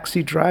to a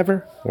backseat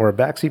driver or a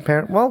backseat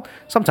parent? Well,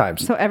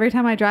 sometimes. So every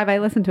time I drive, I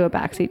listen to a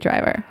backseat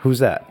driver. Who's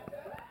that?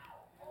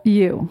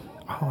 You.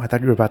 Oh, I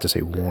thought you were about to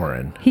say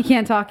Warren. He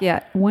can't talk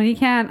yet. When he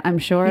can, I'm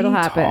sure it'll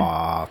happen. He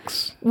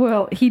talks.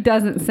 Well, he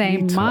doesn't say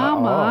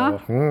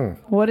mama.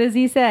 What does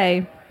he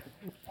say?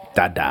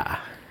 Dada.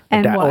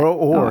 And what?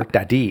 Or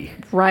daddy.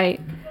 Right.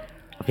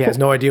 He has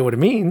no idea what it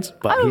means,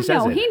 but he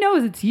says it. He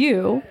knows it's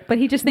you, but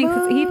he just thinks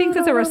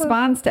it's a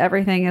response to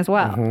everything as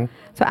well.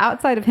 So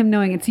outside of him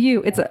knowing it's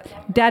you,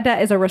 dada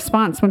is a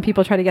response when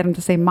people try to get him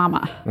to say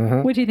mama,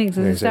 which he thinks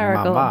is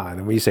hysterical. Mama, and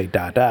then we say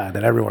dada,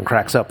 then everyone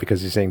cracks up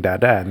because he's saying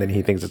dada, and then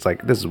he thinks it's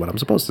like, this is what I'm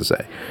supposed to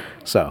say.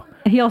 So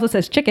he also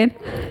says chicken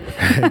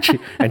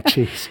and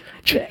cheese,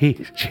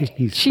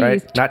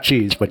 right? Not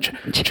cheese, but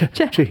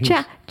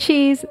cheese,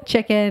 cheese,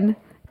 chicken.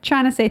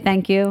 Trying to say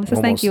thank you. Says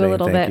thank you a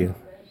little bit.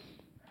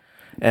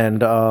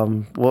 And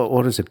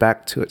what is it?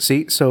 Back to it.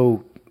 See,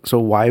 so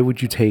why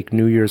would you take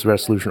New Year's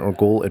resolution or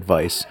goal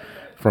advice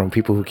from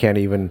people who can't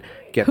even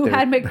get who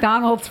had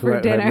McDonald's for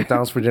dinner? Had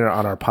McDonald's for dinner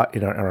on our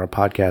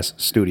podcast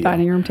studio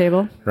dining room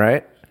table,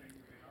 right?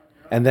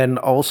 And then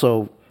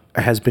also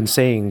has been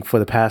saying for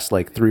the past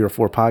like 3 or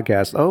 4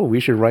 podcasts, we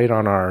should write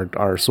on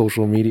our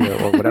social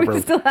media or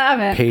whatever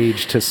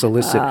page to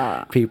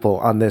solicit people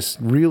on this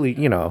really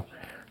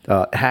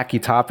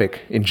hacky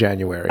topic in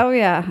January. Oh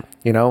yeah.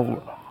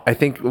 I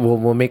think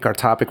we'll make our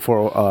topic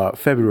for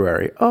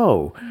February.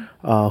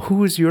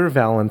 Who is your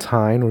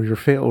Valentine or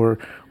your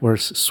or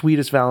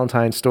sweetest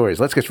Valentine stories?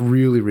 Let's get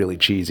really, really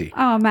cheesy.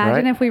 Oh,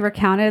 imagine if we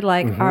recounted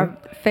like our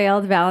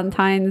failed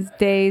Valentine's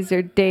days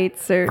or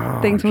dates or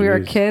things when we were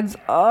kids.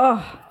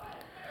 Oh.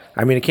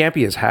 I mean, it can't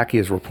be as hacky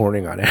as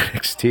reporting on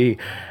NXT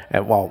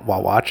while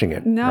watching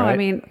it. No, right? I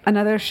mean,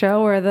 another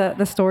show where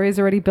the story is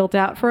already built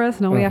out for us,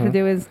 and all we have to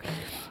do is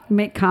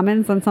make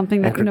comments on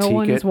something that no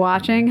one is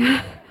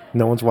watching.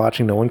 No one's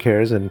watching, no one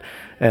cares, and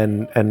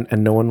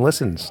no one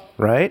listens,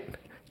 right?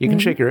 You can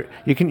shake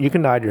you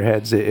can nod your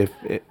heads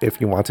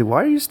if you want to.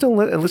 Why are you still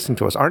listening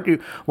to us? Aren't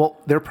you? Well,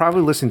 they're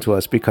probably listening to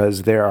us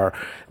because they are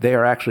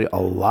actually a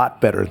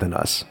lot better than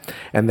us,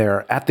 and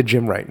they're at the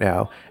gym right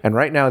now. And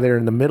right now they're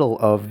in the middle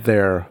of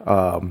their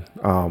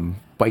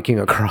biking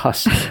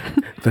across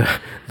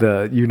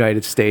the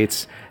United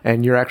States,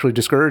 and you're actually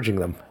discouraging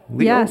them.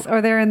 Leo, Yes,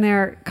 or they're in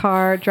their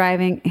car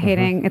driving,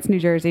 hating. It's New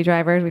Jersey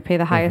drivers. We pay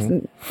the highest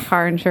in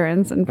car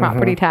insurance and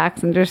property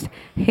tax, and just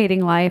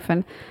hating life.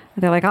 And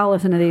they're like, I'll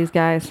listen to these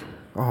guys.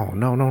 Oh,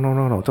 no.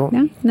 Don't.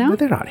 No? No?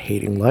 They're not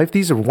hating life.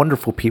 These are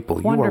wonderful people.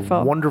 You Wonderful.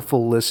 are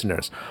wonderful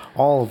listeners.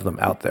 All of them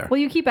out there. Well,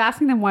 you keep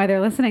asking them why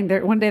they're listening.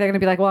 One day they're going to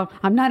be like, well,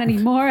 I'm not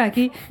anymore.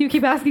 You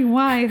keep asking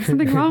why. There's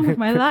something wrong with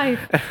my life.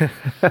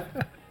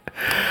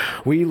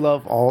 We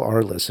love all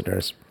our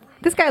listeners.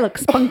 This guy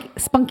looks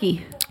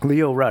spunky.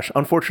 Leo Rush.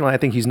 Unfortunately, I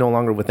think he's no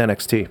longer with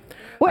NXT.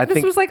 What?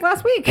 This was like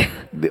last week.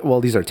 Well,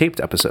 these are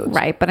taped episodes.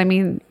 Right, but I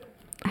mean,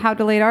 how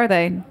delayed are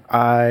they?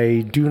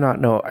 I do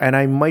not know, and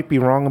I might be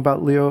wrong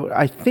about Leo.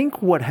 I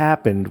think what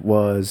happened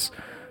was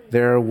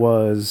there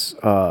was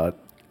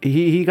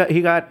he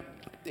got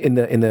in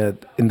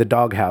the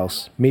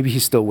doghouse. Maybe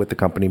he's still with the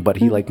company, but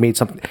he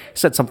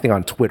said something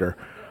on Twitter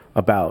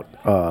about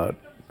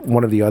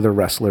one of the other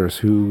wrestlers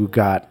who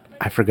got,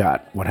 I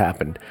forgot what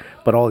happened,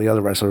 but all the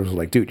other wrestlers were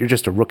like, dude, you're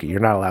just a rookie. You're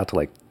not allowed to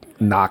like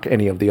knock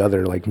any of the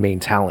other like main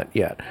talent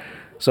yet.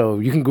 So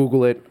you can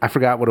Google it. I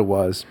forgot what it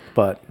was,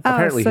 but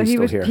apparently he's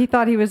still here. He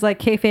thought he was like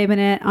kayfabing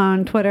it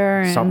on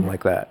Twitter. And something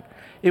like that.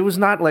 It was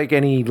not like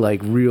any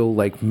like real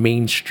like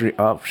mainstream.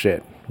 Oh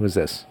shit! What was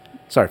this?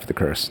 Sorry for the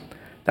curse.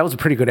 That was a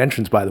pretty good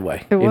entrance, by the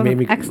way. It was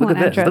an excellent look at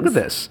this. entrance. Look at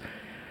this.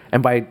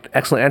 And by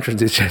excellent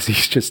entrance, it's just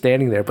he's just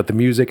standing there, but the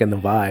music and the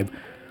vibe.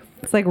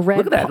 It's like red.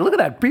 Look at that! Look at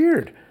that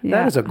beard. Yeah.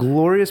 That is a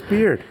glorious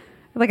beard.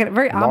 Like a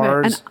very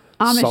Lars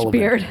Amish Sullivan.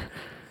 beard.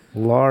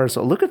 Lars,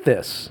 look at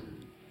this.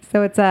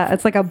 So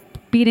it's like a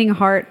beating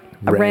heart,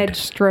 a red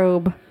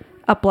strobe,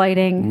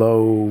 uplighting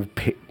Low.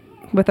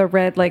 with a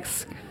red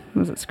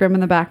was it scrim in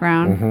the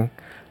background?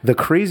 The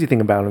crazy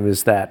thing about him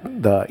is that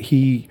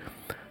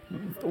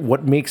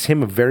what makes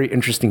him a very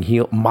interesting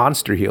heel,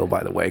 monster heel,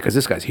 by the way, because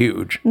this guy's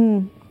huge.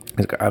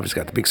 He's obviously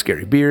got the big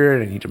scary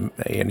beard, and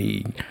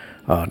he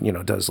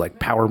does like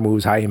power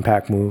moves, high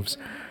impact moves,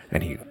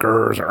 and he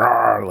gurs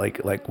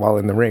like while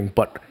in the ring.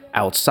 But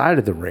outside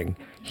of the ring,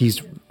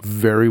 he's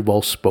very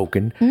well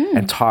spoken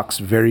and talks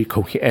very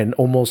and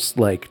almost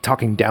like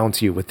talking down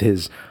to you with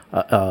his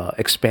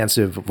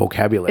expansive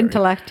vocabulary,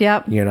 Intellect.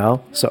 Yep.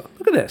 So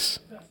look at this.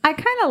 I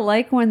kind of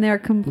like when they're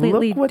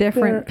completely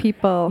different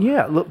people.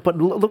 Yeah,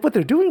 look what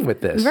they're doing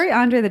with this. Very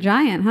Andre the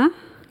Giant, huh?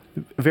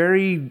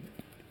 Very.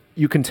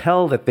 You can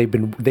tell that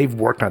they've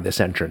worked on this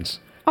entrance.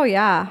 Oh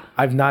yeah.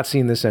 I've not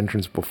seen this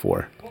entrance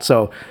before,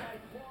 so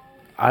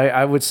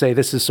I would say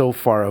this is so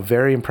far a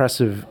very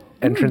impressive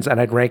entrance, and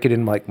I'd rank it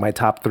in like my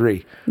top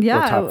 3. Yeah,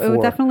 or top 4. it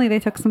would definitely. They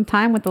took some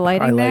time with the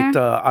lighting. I liked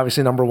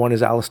obviously number 1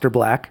 is Aleister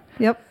Black.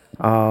 Yep.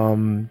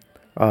 Bobby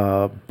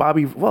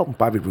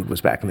Roode was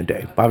back in the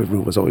day. Bobby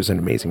Roode was always an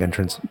amazing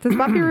entrance. Does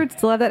Bobby Roode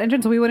still have that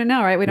entrance? We wouldn't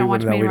know, right? We don't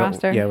watch main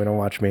roster. Yeah, we don't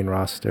watch main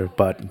roster.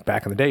 But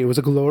back in the day, it was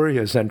a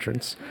glorious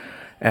entrance.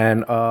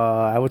 And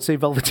I would say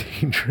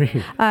Velveteen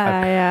Dream.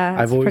 Yeah,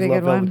 I've always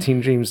loved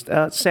Velveteen Dreams.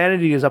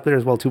 Sanity is up there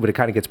as well too, but it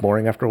kind of gets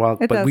boring after a while.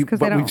 But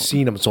we've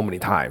seen him so many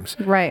times,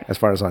 right? As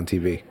far as on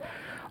TV.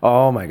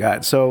 Oh my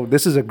God! So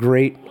this is a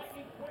great.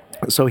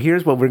 So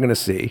here's what we're gonna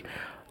see.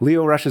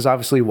 Leo Rush is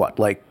obviously what,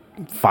 like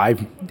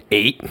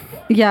 5'8".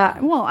 Yeah.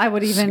 Well, I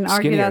would even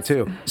argue that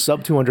too.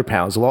 Sub 200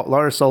 pounds.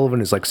 Lars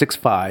Sullivan is like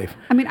 6'5".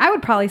 I mean, I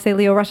would probably say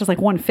Leo Rush is like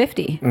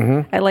 150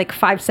 at like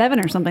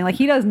 5'7" or something. Like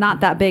he does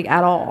not that big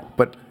at all.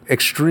 But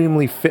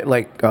extremely fit,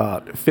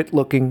 fit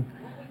looking.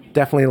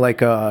 Definitely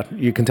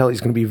you can tell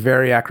he's going to be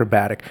very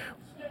acrobatic.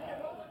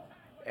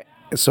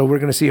 So we're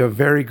going to see a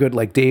very good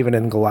like David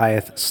and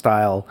Goliath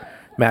style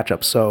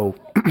matchup. So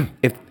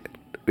if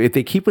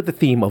they keep with the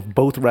theme of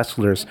both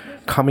wrestlers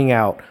coming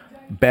out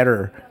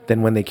better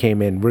than when they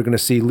came in, we're going to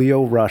see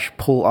Leo Rush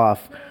pull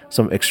off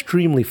some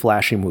extremely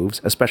flashy moves,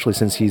 especially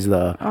since he's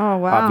the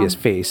obvious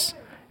face.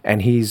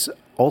 And he's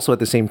also at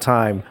the same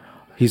time,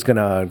 he's going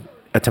to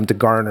attempt to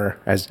garner,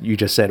 as you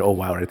just said,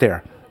 right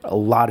there, a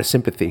lot of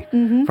sympathy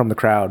from the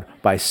crowd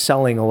by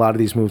selling a lot of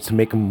these moves to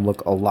make them look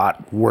a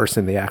lot worse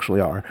than they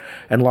actually are.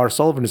 And Lars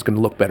Sullivan is going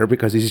to look better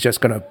because he's just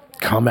going to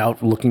come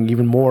out looking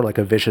even more like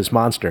a vicious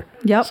monster.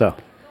 Yep. So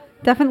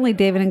definitely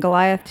David and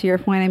Goliath, to your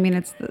point. I mean,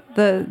 it's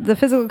the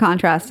physical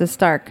contrast is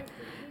stark.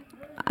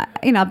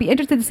 I'll be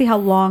interested to see how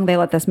long they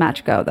let this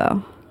match go,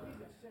 though.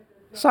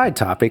 Side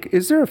topic,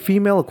 is there a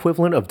female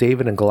equivalent of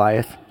David and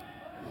Goliath?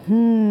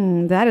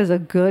 That is a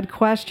good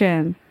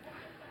question.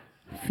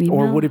 Female?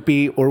 Or would it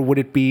be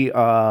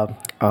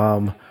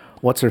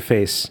what's her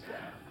face?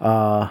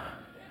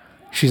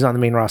 She's on the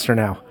main roster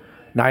now.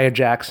 Nia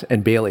Jax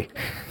and Bayley.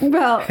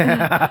 Well,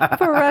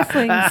 for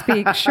wrestling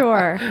speak,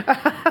 sure.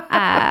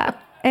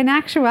 In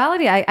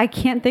actuality, I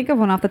can't think of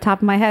one off the top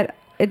of my head.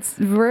 It's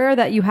rare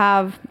that you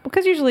have,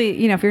 because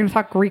usually, if you're going to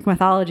talk Greek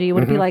mythology,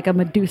 would it be like a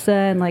Medusa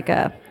and like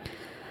a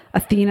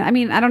Athena? I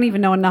mean, I don't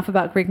even know enough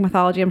about Greek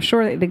mythology. I'm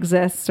sure it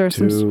exists or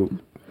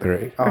something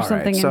in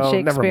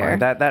Shakespeare. Never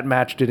mind. That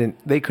match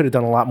they could have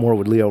done a lot more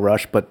with Leo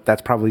Rush, but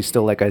that's probably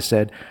still, like I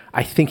said,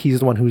 I think he's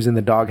the one who's in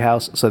the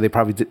doghouse, so they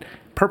probably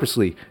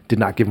purposely did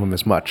not give him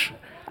as much.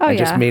 and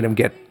just yeah. made him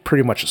get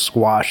pretty much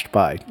squashed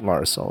by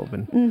Lars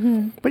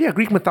Sullivan. But yeah,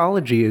 Greek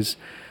mythology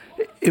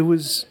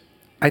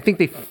I think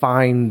they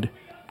find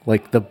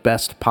like the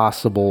best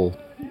possible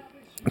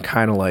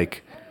kind of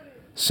like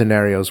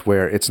scenarios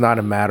where it's not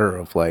a matter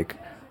of like,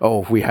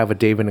 oh, if we have a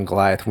David and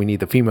Goliath, we need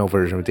the female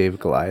version of David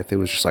Goliath. It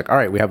was just like, all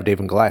right, we have a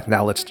David and Goliath.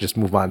 Now let's just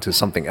move on to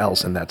something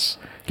else. And that's,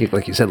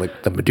 like you said,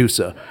 like the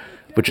Medusa,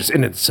 which is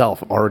in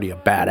itself already a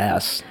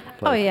badass.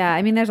 Oh yeah,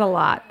 I mean, there's a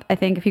lot. I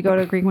think if you go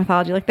to Greek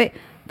mythology, like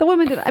the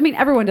women did. I mean,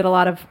 everyone did a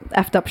lot of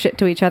effed up shit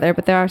to each other,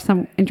 but there are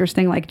some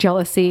interesting like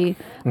jealousy,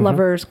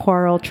 lovers,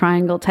 quarrel,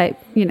 triangle type,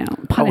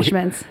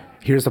 punishments.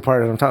 Here's the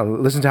part that I'm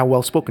talking. Listen to how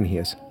well spoken he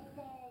is.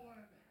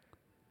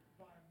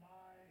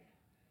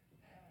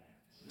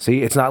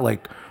 See, it's not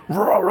like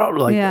rah, rah,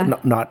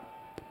 like not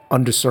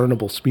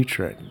undiscernible speech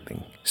or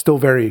anything. Still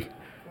very.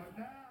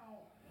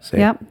 See?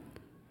 Yep.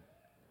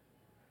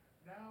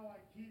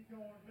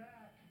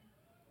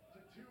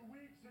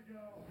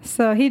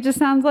 So he just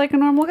sounds like a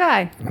normal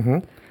guy,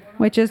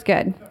 which is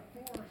good.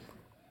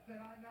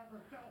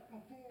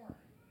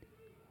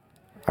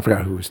 I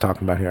forgot who he was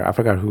talking about here. I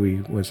forgot who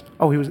he was.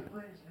 Oh, he was.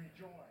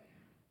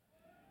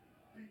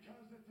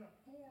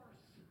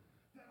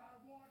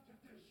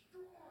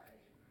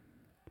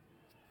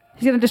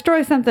 He's going to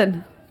destroy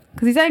something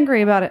because he's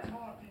angry about it.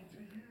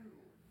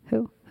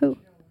 Who?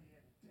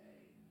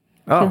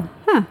 Oh.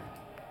 Huh.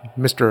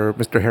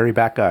 Mr. Hairy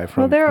Back Guy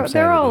from. Well, from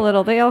they're all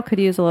little. They all could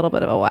use a little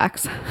bit of a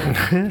wax.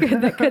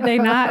 could they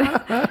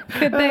not?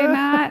 Could they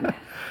not?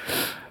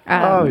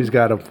 He's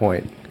got a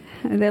point.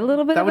 A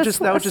little bit. That would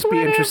just be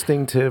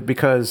interesting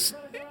because,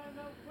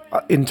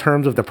 in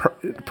terms of the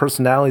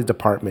personality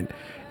department,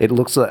 it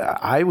looks like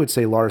I would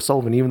say Lars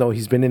Sullivan, even though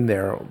he's been in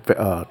there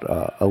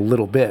a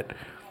little bit,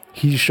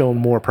 he's shown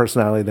more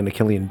personality than a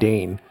Killian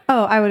Dane.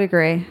 Oh, I would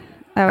agree.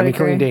 I mean,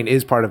 Killian Dane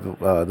is part of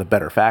the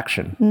better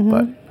faction,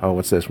 but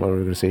what's this? What are we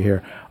going to see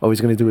here? Oh, he's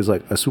going to do is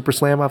like a super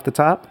slam off the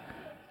top.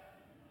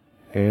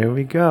 Here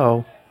we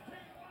go.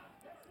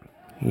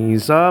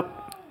 He's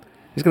up.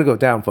 He's going to go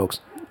down, folks.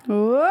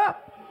 Whoop,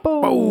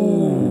 boom.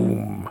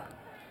 Boom.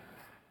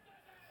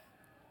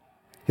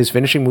 His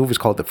finishing move is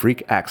called the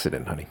Freak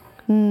Accident, honey.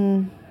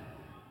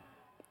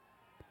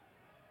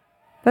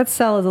 That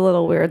cell is a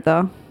little weird,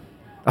 though.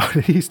 Oh,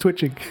 he's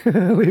twitching.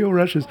 Leo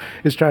Rush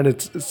is trying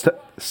to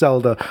sell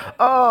the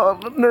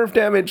nerve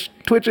damage,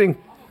 twitching.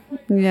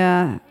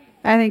 Yeah,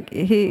 I think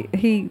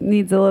he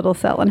needs a little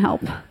cell and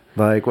help.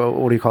 Like,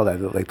 what do you call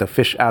that? Like the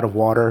fish out of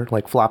water,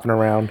 like flopping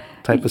around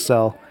type of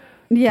cell.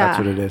 Yeah, that's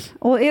what it is.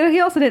 Well, he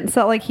also didn't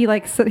sell like he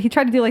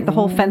tried to do like the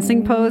whole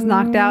fencing pose,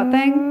 knocked out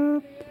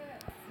thing.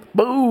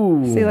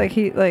 Boom. See,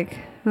 like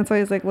that's why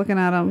he's like looking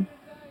at him,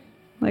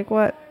 like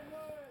what?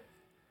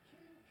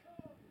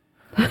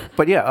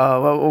 But yeah,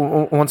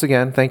 once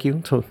again, thank you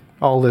to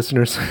all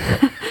listeners.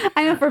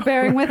 I know for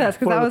bearing with us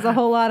because that was a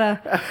whole lot of.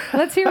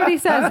 Let's hear what he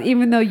says,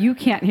 even though you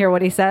can't hear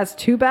what he says.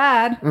 Too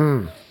bad.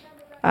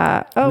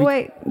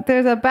 Wait,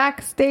 there's a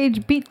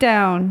backstage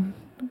beatdown.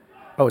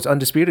 Oh, it's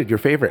Undisputed, your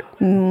favorite.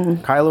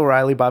 Kyle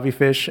O'Reilly, Bobby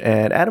Fish,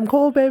 and Adam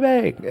Cole,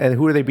 baby. And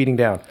who are they beating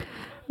down?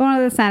 One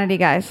of the Sanity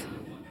guys.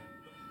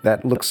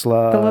 That looks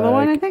like the little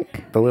one, I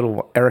think. The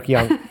little Eric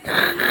Young.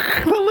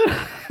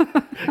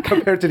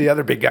 Compared to the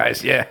other big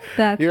guys, yeah.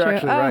 You're true.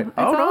 actually right.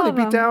 Oh no,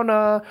 they beat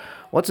down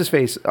what's his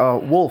face?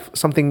 Wolf.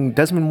 Something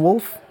Desmond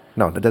Wolf?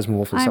 No, the Desmond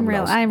Wolf is something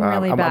else. I'm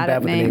really bad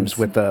at with names.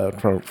 the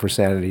names with for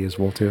Sanity as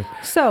well too.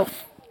 So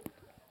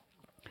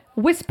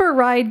Whisper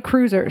Ride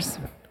Cruisers.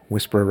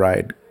 Whisper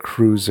Ride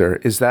Cruiser.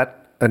 Is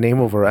that a name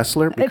of a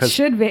wrestler? Because it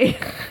should be.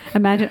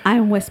 Imagine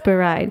I'm Whisper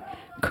Ride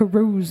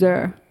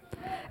Cruiser.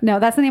 No,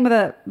 that's the name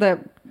of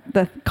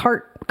the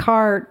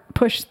car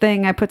push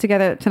thing I put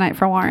together tonight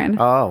for Warren.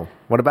 Oh,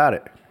 what about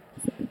it?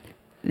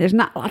 There's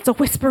not lots of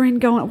whispering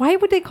going. Why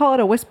would they call it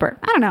a whisper?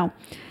 I don't know.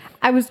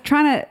 I was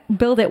trying to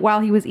build it while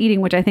he was eating,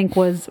 which I think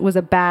was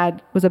a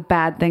bad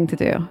thing to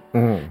do.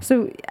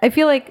 So I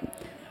feel like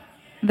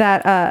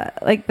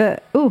that like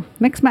the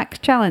Mix Max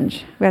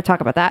challenge. We gotta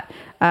talk about that.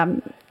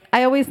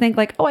 I always think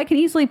like, I can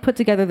easily put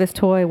together this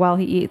toy while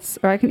he eats,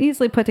 or I can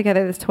easily put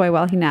together this toy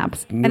while he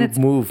naps. And it's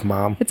move,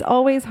 Mom. It's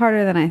always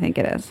harder than I think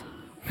it is.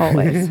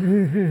 Always.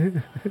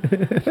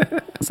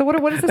 So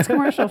what is this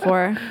commercial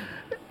for?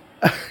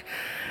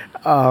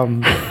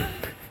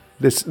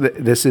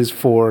 This is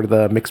for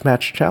the Mix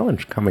Match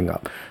Challenge coming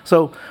up.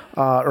 So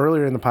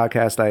earlier in the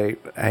podcast, I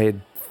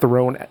had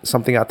thrown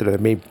something out there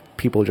that made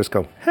people just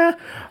go,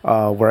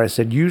 where I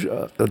said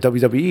the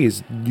WWE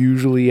is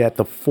usually at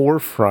the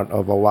forefront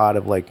of a lot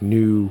of like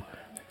new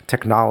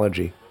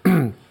technology.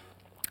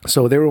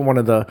 So they were one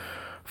of the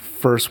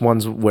first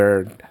ones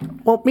where,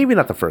 well, maybe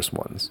not the first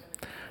ones,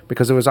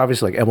 because it was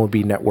obviously like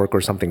MLB Network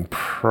or something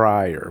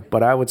prior.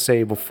 But I would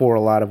say before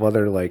a lot of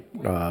other like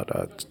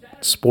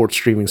sports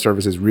streaming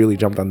services really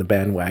jumped on the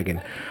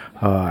bandwagon,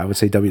 I would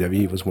say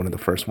WWE was one of the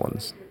first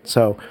ones.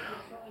 So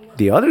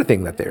the other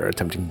thing that they're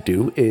attempting to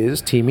do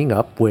is teaming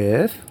up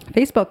with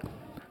Facebook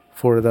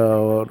for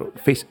the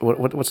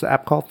what's the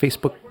app called?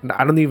 Facebook.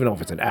 I don't even know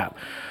if it's an app,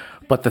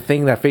 but the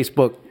thing that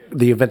Facebook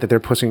the event that they're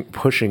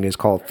pushing is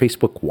called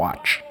Facebook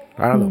Watch.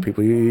 I don't know,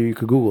 people. You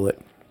could Google it.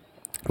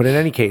 But in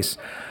any case,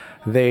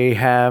 they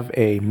have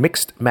a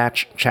mixed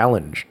match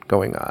challenge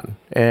going on,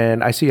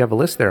 and I see you have a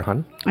list there,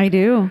 hun. I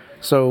do.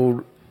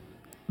 So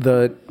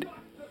the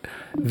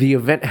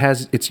event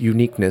has its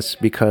uniqueness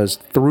because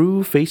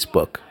through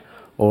Facebook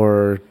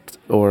or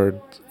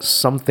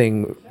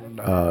something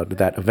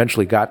that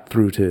eventually got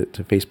through to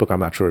Facebook. I'm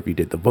not sure if you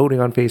did the voting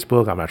on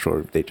Facebook. I'm not sure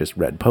if they just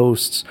read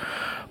posts,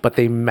 but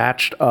they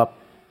matched up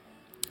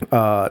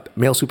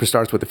male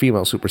superstars with the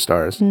female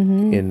superstars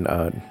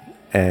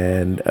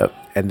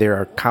and there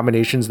are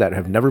combinations that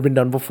have never been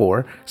done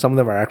before. Some of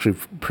them are actually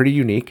pretty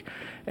unique,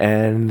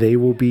 and they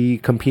will be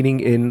competing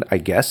in, I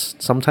guess,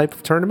 some type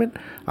of tournament.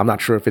 I'm not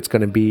sure if it's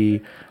going to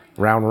be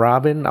round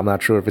robin. I'm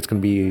not sure if it's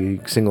going to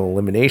be single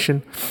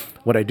elimination.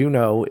 What I do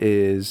know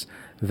is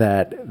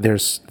that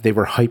they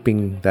were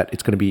hyping that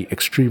it's going to be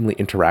extremely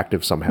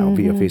interactive somehow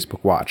via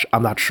Facebook Watch.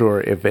 I'm not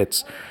sure if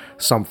it's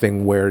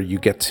something where you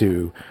get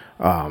to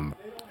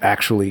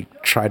actually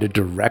try to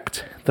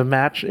direct the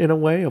match in a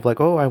way of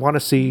like, oh, I want to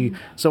see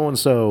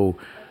so-and-so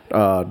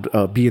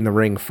be in the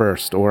ring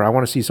first, or I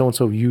want to see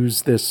so-and-so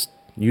use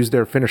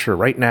their finisher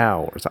right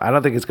now. Or so. I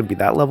don't think it's going to be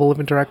that level of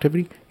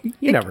interactivity.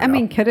 You never know. I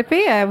mean, could it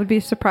be? I would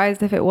be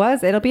surprised if it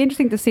was. It'll be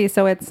interesting to see.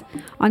 So it's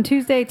on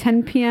Tuesday,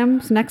 10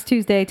 p.m. So next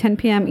Tuesday, 10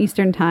 p.m.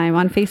 Eastern time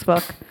on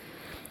Facebook.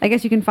 I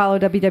guess you can follow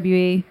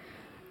WWE,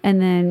 and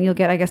then you'll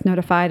get, I guess,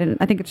 notified. And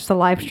I think it's just a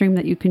live stream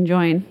that you can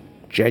join.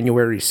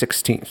 January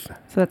 16th.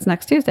 So that's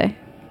next Tuesday.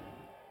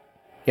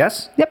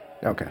 Yes? Yep.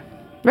 Okay.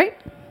 Right?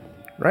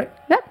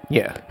 Yep.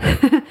 Yeah.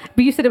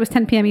 But you said it was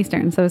 10 p.m.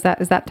 Eastern. So is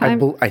that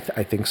time? I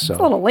think so. It's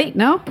a little late,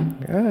 no?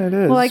 Yeah, it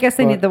is. Well, I guess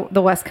they need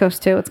the West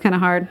Coast too. It's kind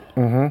of hard.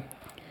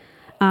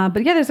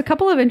 But yeah, there's a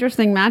couple of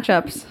interesting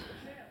matchups.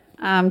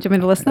 Do you want me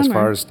to list them?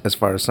 As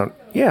far as some,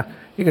 yeah,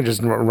 you can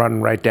just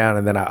run right down,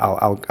 and then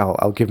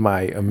I'll give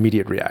my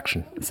immediate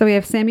reaction. So we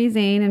have Sami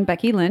Zayn and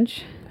Becky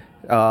Lynch.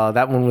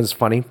 That one was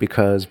funny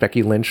because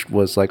Becky Lynch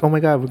was like, "Oh my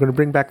God, we're going to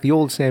bring back the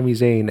old Sami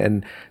Zayn,"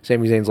 and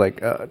Sami Zayn's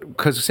like,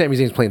 because Sami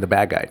Zayn's playing the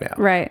bad guy now,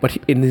 right? But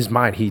in his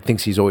mind, he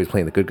thinks he's always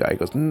playing the good guy. He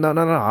goes, "No,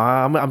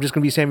 I'm just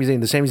going to be Sami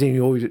Zayn, the Sami Zayn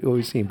you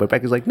always seen." But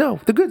Becky's like, "No,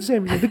 the good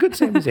Sami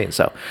Zayn."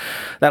 So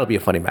that'll be a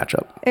funny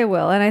matchup. It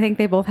will, and I think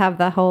they both have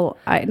the whole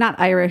not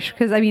Irish,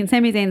 because I mean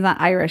Sami Zayn's not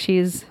Irish.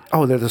 He's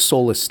they're the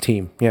soulless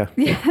team. Yeah,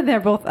 they're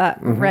both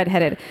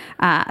redheaded.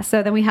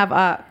 So then we have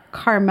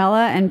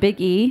Carmella and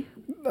Big E.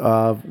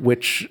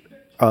 Which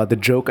the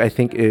joke I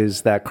think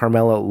is that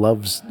Carmella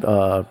loves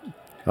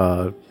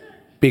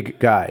big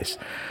guys,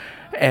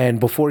 and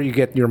before you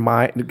get your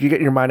mind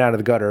out of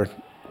the gutter,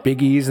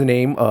 Big E is the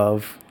name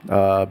of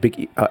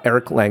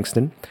Eric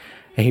Langston,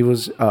 and he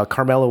was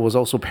Carmella was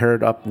also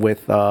paired up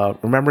with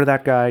remember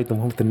that guy, the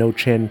one with the no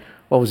chin.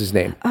 What was his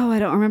name? Oh, I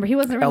don't remember. He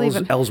wasn't really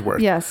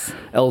Ellsworth. Yes.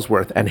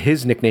 Ellsworth. And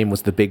his nickname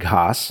was the Big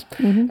Haas.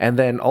 And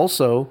then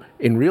also,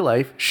 in real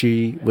life,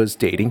 she was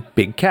dating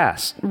Big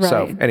Cass. Right.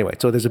 So, anyway,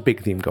 there's a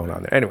big theme going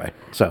on there. Anyway,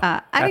 so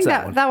I think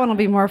that one will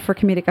be more for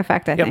comedic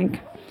effect, I think.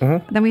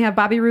 Then we have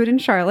Bobby Roode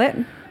and Charlotte.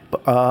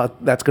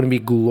 That's going to be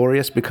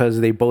glorious because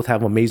they both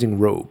have amazing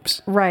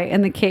robes. Right,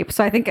 and the cape.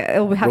 So I think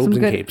it'll have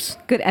robes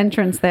some good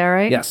entrance there,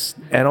 right? Yes.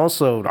 And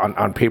also,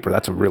 on paper,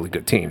 that's a really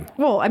good team.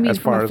 Well, I mean,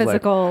 from a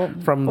physical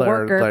from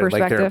worker perspective.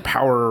 Like their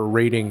power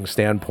rating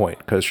standpoint,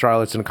 because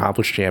Charlotte's an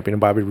accomplished champion and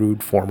Bobby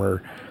Roode,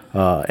 former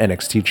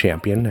NXT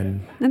champion.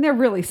 And they're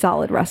really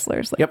solid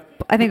wrestlers. Like, yep.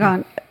 I think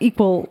on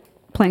equal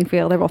playing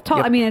field, they're both tall.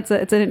 Yep. I mean, it's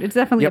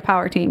definitely a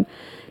power team.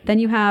 Then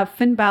you have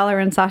Finn Balor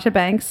and Sasha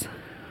Banks.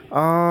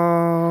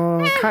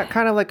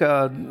 Kind of like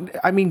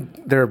I mean,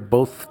 they're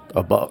both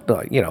above, they're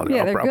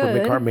upper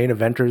mid-card main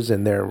eventers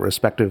in their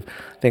respective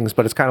things,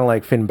 but it's kind of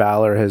like Finn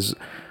Balor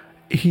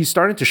he's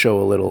starting to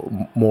show a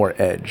little more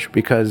edge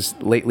because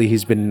lately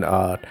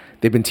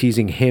they've been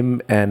teasing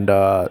him and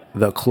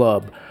the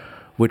Club,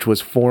 which were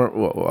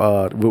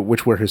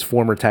his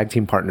former tag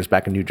team partners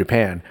back in New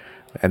Japan,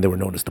 and they were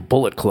known as the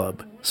Bullet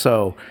Club.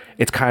 So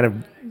it's kind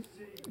of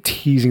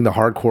teasing the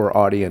hardcore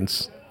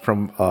audience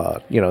from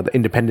the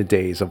independent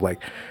days of like,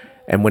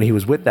 and when he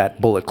was with that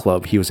Bullet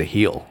Club, he was a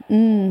heel,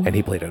 and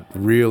he played a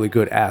really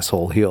good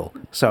asshole heel.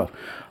 So,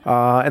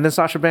 and then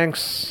Sasha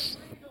Banks.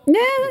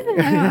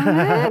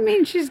 I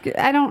mean, she's.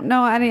 I don't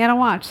know. I don't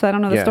watch, so I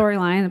don't know the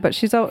storyline. But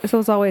she's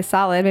always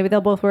solid. Maybe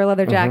they'll both wear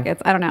leather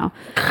jackets. I don't know.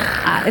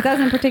 It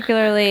doesn't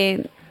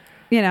particularly,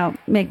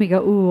 make me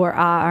go ooh or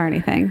ah or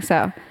anything.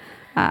 So,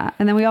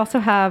 and then we also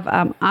have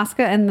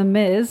Asuka and The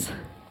Miz.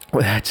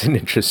 Well, that's an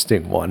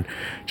interesting one,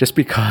 just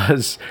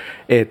because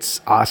it's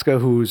Asuka,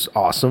 who's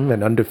awesome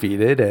and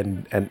undefeated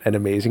and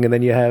amazing, and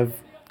then you have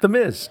The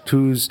Miz,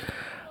 who's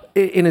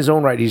in his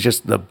own right, he's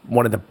just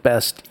one of the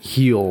best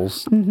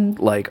heels,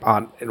 like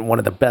one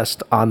of the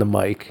best on the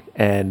mic,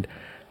 and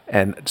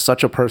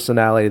such a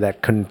personality that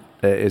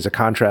is a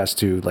contrast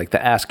to like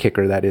the ass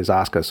kicker that is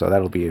Asuka. So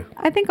that'll be.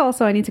 I think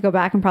also I need to go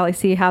back and probably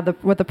see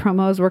what the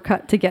promos were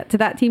cut to get to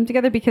that team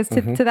together, because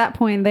to that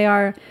point they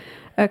are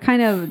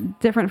kind of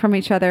different from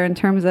each other in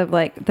terms of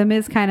like the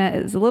Miz kind of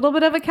is a little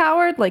bit of a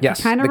coward, like Yes,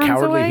 he kind of the runs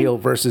cowardly away. heel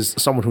versus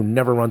someone who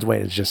never runs away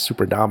and is just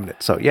super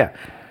dominant. So yeah,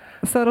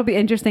 So it'll be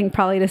interesting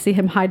probably to see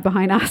him hide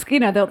behind Asuka. You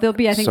know, there'll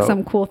be I think So-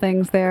 some cool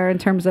things there in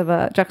terms of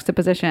a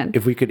juxtaposition.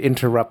 if we could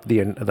interrupt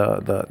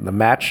the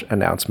match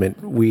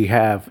announcement, we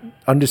have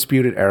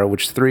Undisputed Era,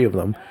 which is 3 of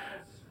them,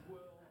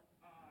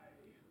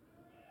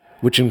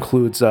 which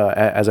includes,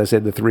 as I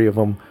said, the 3 of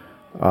them.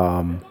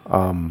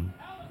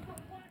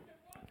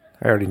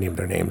 I already named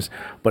their names,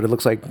 but it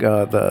looks like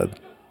the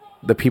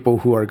people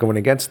who are going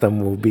against them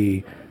will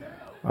be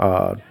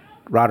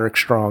Roderick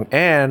Strong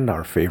and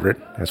our favorite,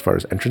 as far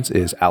as entrance,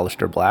 is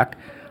Aleister Black.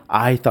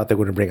 I thought they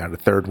were going to bring out a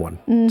third one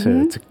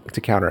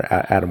to counter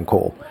Adam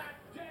Cole.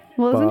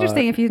 Well, it's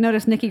interesting if you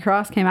notice Nikki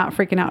Cross came out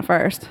freaking out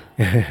first.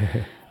 I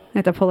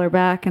had to pull her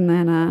back, and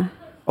then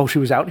Oh, she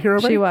was out here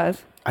already? she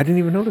was. I didn't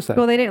even notice that.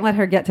 Well, they didn't let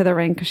her get to the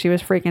ring because she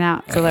was freaking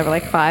out. So there were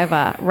like 5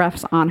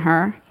 refs on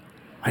her.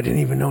 I didn't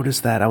even notice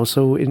that. I was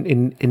so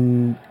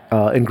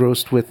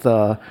engrossed with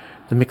the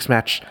mixed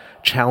match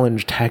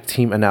challenge tag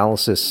team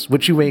analysis,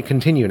 which you may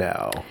continue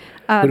now.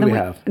 Who do we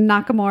have?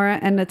 Nakamura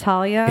and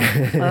Natalia.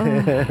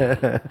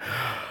 Oh.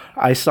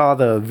 I saw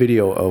the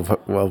video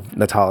of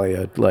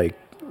Natalia like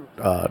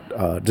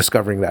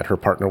discovering that her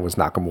partner was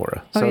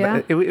Nakamura. So Oh,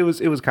 yeah? it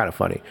was kind of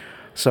funny.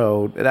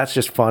 So that's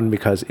just fun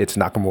because it's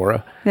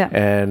Nakamura. Yeah.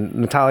 And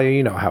Natalia,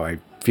 you know how I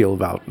feel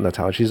about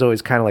Natalia. She's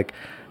always kind of like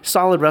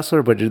solid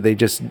wrestler, but they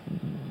just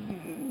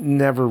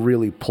never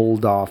really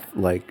pulled off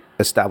like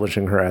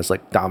establishing her as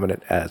like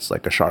dominant as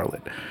like a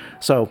Charlotte.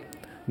 So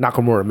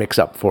Nakamura makes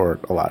up for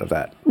a lot of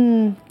that.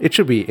 It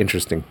should be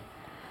interesting.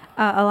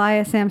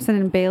 Elias Sampson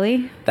and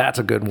Bailey. That's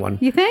a good one.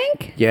 You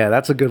think? Yeah,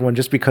 that's a good one.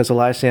 Just because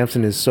Elias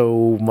Sampson is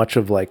so much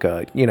of like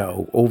a, you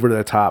know, over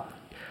the top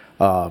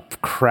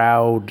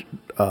crowd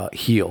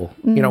heel,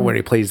 you know, when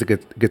he plays the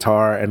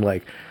guitar and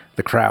like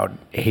the crowd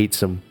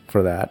hates him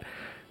for that.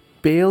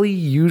 Bailey,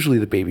 usually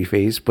the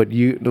babyface, but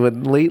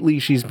lately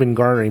she's been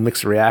garnering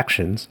mixed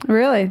reactions.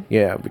 Really?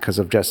 Yeah, because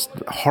of just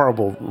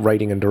horrible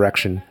writing and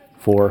direction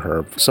for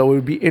her. So it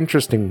would be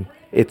interesting.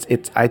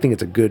 I think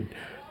it's a good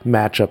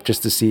matchup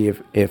just to see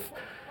if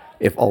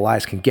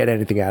Elias can get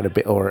anything out of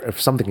it or if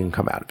something can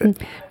come out of it.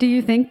 Do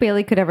you think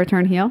Bailey could ever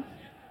turn heel?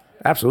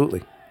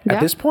 Absolutely. Yeah?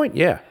 At this point,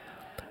 yeah.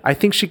 I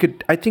think she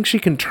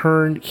can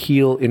turn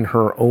heel in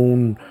her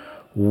own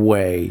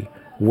way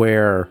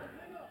where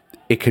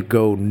it could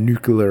go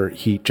nuclear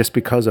heat just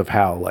because of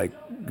how like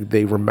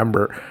they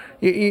remember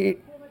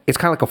it's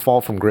kind of like a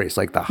fall from grace.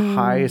 Like the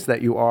highest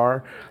that you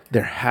are,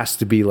 there has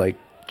to be like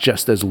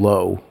just as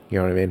low. You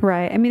know what I mean?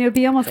 Right. I mean, it would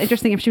be almost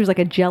interesting if she was like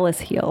a jealous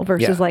heel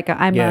versus Yeah. like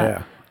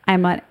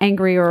I'm an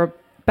angry or a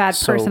bad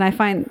So- person. I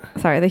find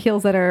the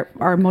heels that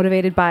are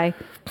motivated by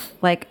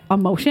like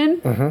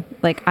emotion,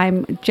 like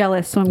I'm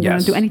jealous, so I'm going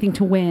Yes. to do anything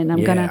to win.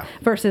 I'm gonna Yeah.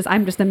 versus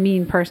I'm just a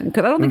mean person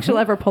because I don't think she'll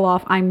ever pull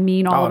off I'm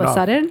mean all of a no.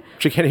 sudden.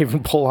 She can't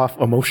even pull off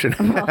emotion.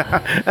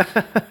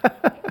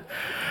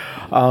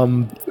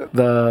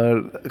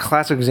 The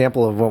classic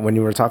example of when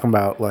you were talking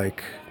about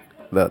like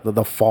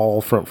the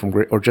fall from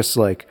great, or just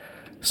like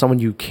someone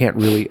you can't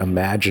really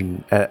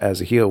imagine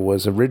as a heel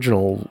was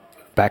original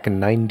back in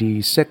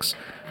 '96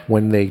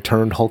 when they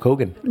turned Hulk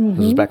Hogan.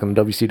 This was back in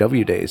the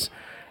WCW days,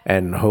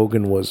 and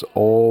Hogan was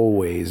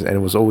always, and it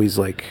was always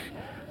like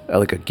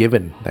a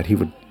given that he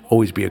would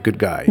always be a good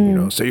guy. You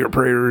know, say your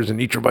prayers and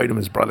eat your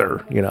vitamins,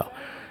 brother. You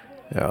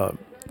know,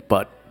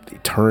 but he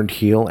turned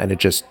heel, and it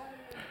just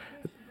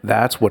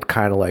that's what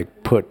kind of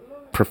like put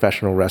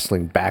professional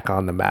wrestling back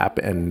on the map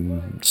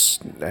and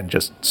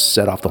just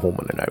set off the whole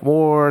Monday Night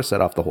War,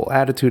 set off the whole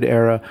Attitude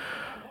Era.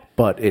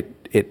 But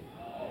it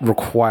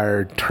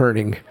required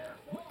turning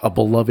a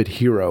beloved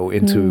hero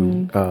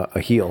into a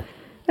heel.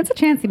 It's a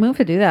chancy move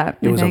to do that.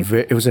 It was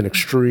it was an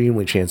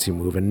extremely chancy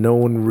move, and no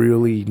one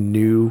really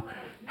knew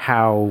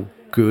how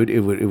good it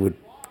would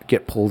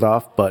get pulled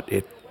off, but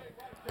it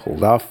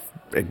pulled off,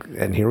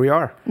 and here we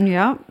are.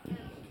 Yeah.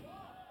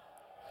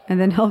 And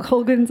then Hulk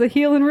Hogan's a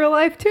heel in real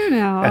life too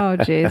now. Oh,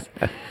 jeez.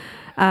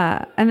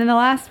 And then the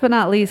last but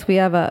not least, we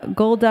have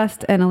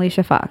Goldust and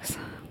Alicia Fox.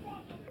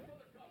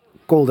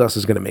 Goldust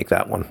is going to make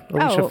that one.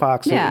 Alicia Oh,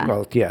 Fox. yeah.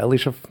 Well, yeah,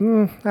 Alicia.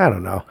 I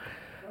don't know.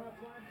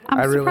 I'm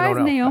I really surprised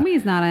don't know.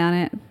 Naomi's not on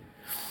it.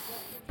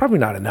 Probably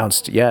not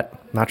announced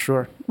yet. Not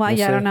sure. Well, We'll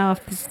yeah, I see. don't know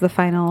if this is the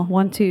final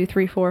 1, 2,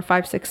 3, 4,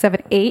 5, 6,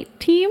 7, 8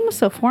 teams.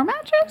 So 4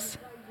 matches.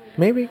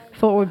 Maybe.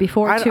 4 would be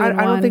 4, I 2, and 1.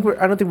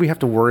 I don't think we have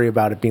to worry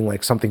about it being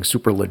like something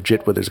super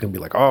legit where there's going to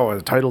be like, oh,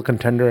 a title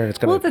contender, and it's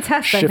going to. Well, it's a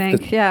test, I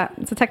think. Yeah,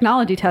 it's a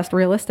technology test,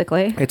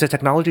 realistically. It's a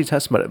technology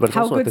test, but it's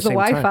How also at good's the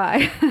the same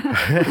time.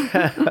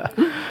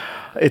 Wi-Fi?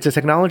 It's a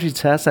technology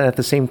test, and at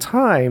the same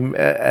time,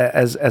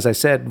 as I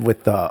said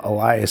with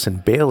Elias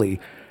and Bailey,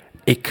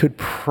 it could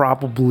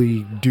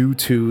probably, due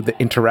to the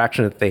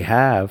interaction that they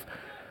have,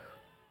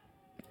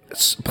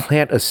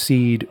 plant a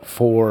seed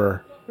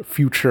for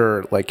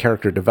future like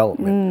character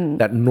development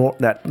that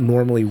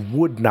normally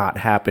would not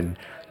happen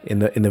in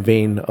the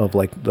vein of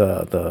like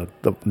the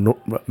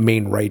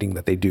main writing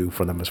that they do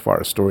for them as far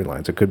as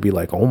storylines. It could be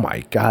like, oh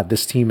my God,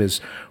 this team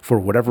is for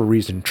whatever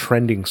reason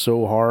trending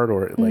so hard,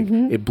 or like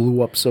it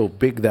blew up so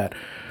big that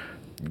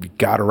you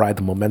got to ride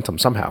the momentum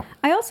somehow.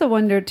 I also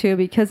wonder too,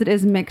 because it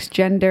is mixed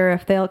gender,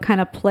 if they'll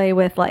kind of play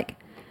with like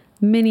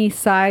mini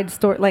side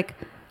story,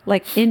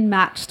 like in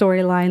match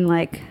storyline,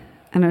 like,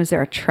 I don't know, is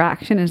there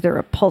attraction? Is there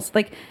repulse?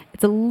 Like,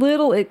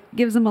 it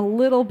gives them a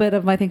little bit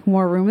of, I think,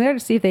 more room there to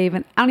see if they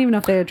even, I don't even know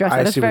if they address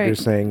it. I see what you're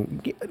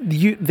saying.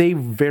 They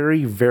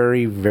very,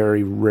 very,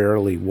 very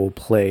rarely will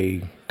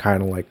play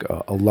kind of like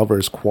a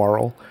lover's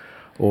quarrel,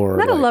 or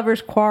not a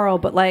lover's quarrel,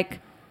 but like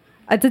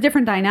it's a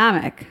different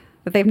dynamic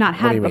that they've not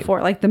had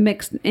before, like the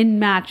mixed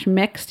in-match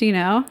mixed, you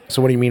know?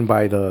 So what do you mean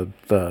by the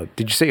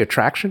did you say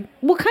attraction?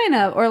 Well, kind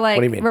of, or like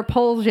What do you mean?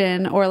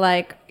 repulsion, or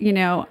like, you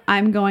know,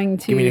 I'm going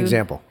to... Give me an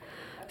example.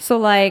 So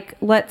like,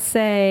 let's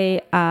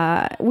say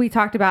we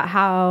talked about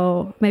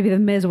how maybe the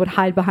Miz would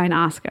hide behind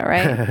Asuka,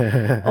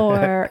 right?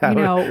 Or, you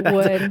know,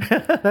 would...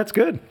 That's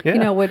good. Yeah. You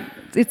know,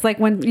 it's like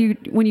when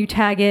you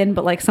tag in,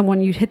 but like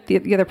someone, you hit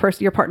the other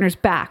person, your partner's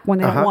back when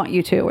they don't want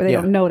you to, or they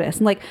don't notice.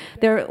 And like,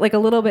 they're like a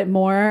little bit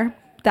more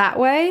that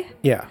way.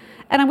 Yeah.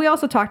 And we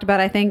also talked about,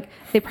 I think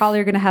they probably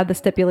are going to have the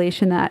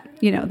stipulation that,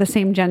 you know, the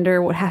same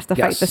gender has to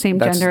fight the same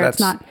gender. It's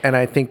not. And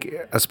I think,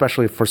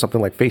 especially for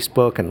something like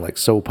Facebook and like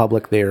So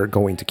Public, they're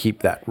going to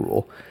keep that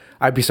rule.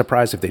 I'd be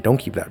surprised if they don't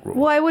keep that rule.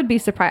 Well, I would be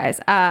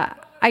surprised.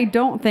 I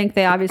don't think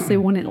they obviously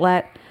wouldn't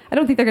I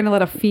don't think they're going to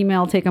let a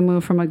female take a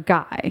move from a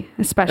guy,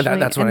 especially.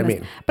 That's what I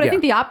mean. But I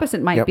think the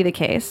opposite might be the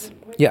case.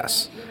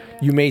 Yes.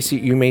 You may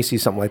see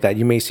something like that.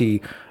 You may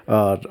see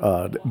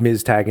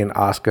Miz tagging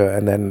Asuka,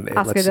 and then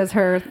Asuka does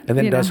her, and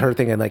then does her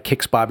thing and like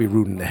kicks Bobby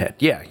Roode in the head.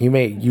 Yeah, you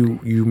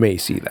may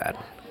see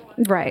that.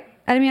 Right.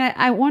 I mean,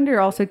 I wonder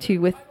also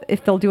too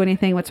if they'll do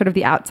anything with sort of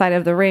the outside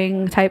of the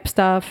ring type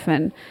stuff,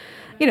 and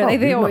you know,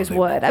 they always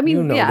would. I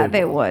mean,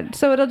 they would.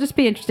 So it'll just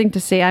be interesting to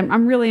see.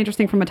 I'm really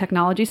interested from a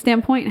technology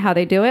standpoint how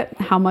they do it,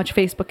 how much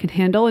Facebook can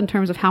handle in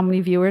terms of how many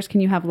viewers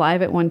can you have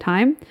live at one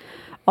time.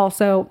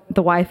 Also,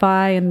 the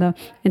Wi-Fi and the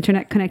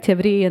internet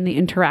connectivity and the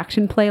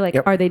interaction play. Like,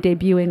 are they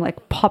debuting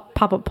like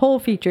pop-up poll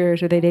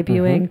features? Are they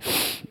debuting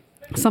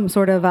some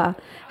sort of a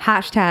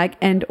hashtag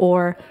and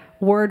or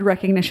word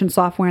recognition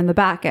software in the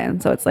back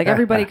end? So it's like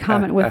everybody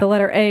comment with the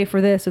letter A for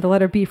this or the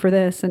letter B for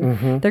this.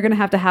 And they're going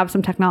to have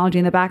some technology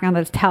in the background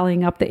that's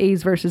tallying up the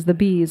A's versus the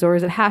B's. Or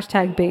is it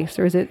hashtag based?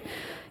 Or is it,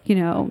 you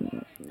know,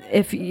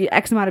 if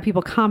X amount of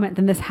people comment,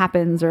 then this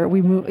happens. Or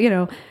we move, you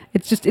know,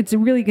 it's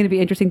really going to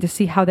be interesting to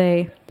see how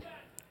they...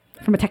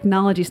 from a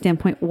technology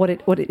standpoint, what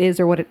it is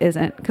or what it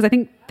isn't. Because I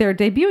think they're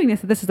debuting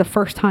this. This is the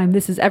first time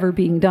this is ever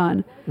being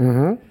done.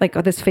 Like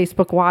this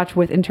Facebook Watch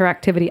with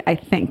interactivity, I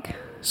think.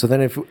 So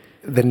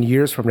then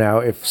years from now,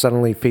 if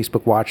suddenly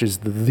Facebook Watch is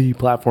the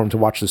platform to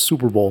watch the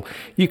Super Bowl,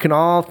 you can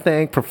all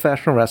thank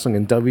professional wrestling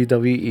and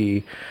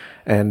WWE,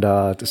 and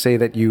to say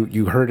that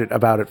you heard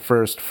about it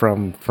first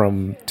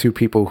from two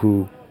people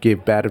who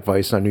gave bad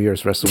advice on New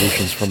Year's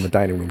resolutions from the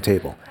dining room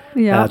table.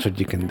 Yeah, that's what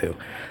you can do.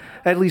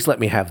 At least let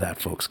me have that,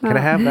 folks. Can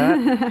I have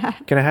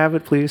that? Can I have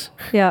it, please?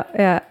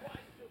 Yeah.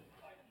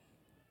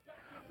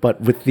 But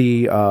with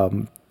the,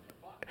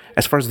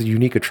 as far as the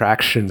unique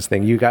attractions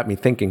thing, you got me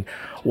thinking,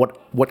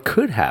 what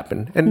could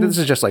happen, and this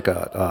is just like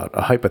a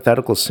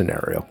hypothetical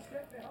scenario,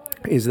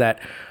 is that,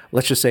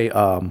 let's just say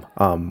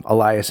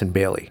Elias and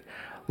Bayley.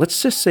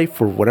 Let's just say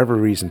for whatever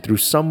reason, through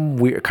some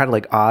weird, kind of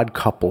like odd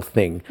couple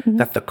thing,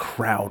 that the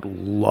crowd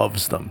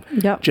loves them.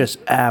 Yep. Just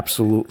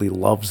absolutely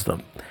loves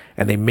them.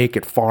 And they make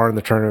it far in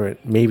the tournament.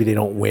 Maybe they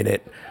don't win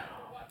it,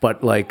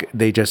 but like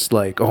they just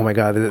like, oh my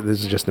God,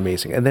 this is just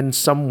amazing. And then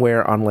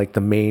somewhere on like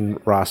the main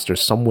roster,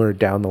 somewhere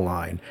down the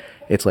line,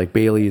 it's like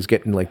Bayley is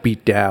getting like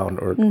beat down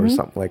or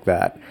something like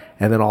that.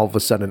 And then all of a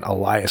sudden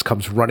Elias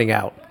comes running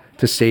out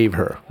to save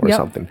her or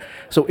something.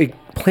 So it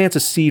plants a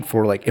seed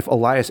for like, if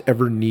Elias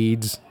ever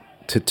needs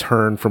to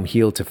turn from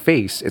heel to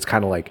face, it's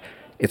kind of like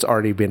it's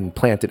already been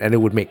planted, and it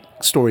would make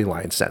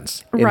storyline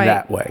sense in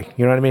that way.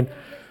 You know what I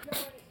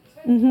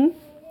mean?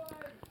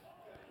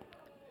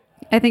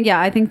 I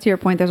think to your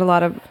point, there's a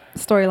lot of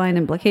storyline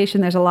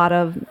implication. There's a lot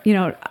of, you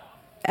know,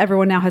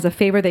 everyone now has a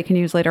favor they can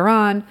use later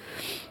on.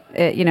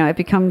 It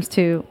becomes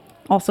to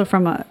also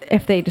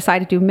if they decide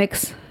to do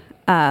mix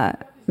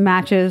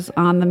matches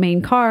on the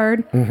main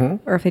card,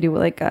 or if they do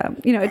like,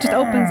 it just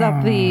opens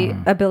up the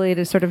ability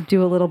to sort of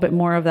do a little bit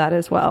more of that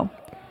as well.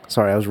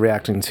 Sorry, I was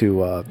reacting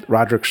to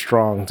Roderick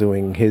Strong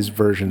doing his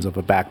versions of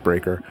a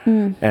backbreaker,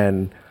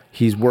 and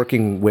he's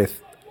working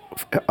with.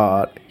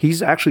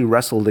 He's actually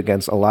wrestled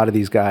against a lot of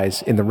these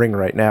guys in the ring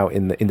right now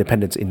in the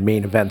independents in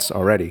main events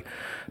already.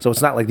 So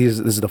it's not like this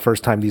is the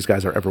first time these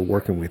guys are ever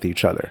working with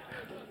each other.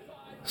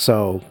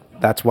 So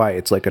that's why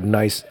it's like a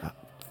nice,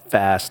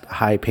 fast,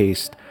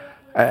 high-paced.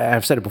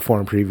 I've said it before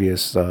in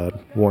previous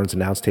Warren's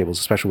announce tables,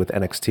 especially with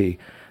NXT,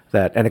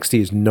 that NXT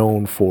is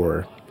known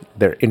for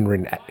their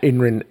in-ring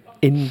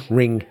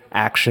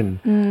action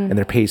and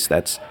their pace.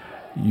 That's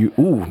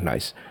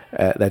nice.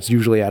 That's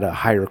usually at a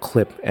higher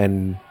clip,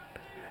 and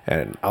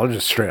and I'll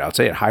just straight out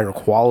say it, higher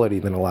quality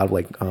than a lot of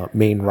like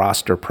main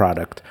roster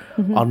product,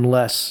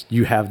 unless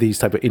you have these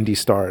type of indie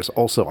stars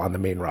also on the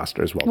main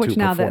roster as well. Which too,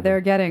 now that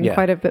they're getting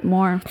quite a bit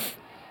more.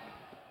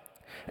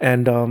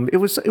 And it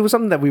was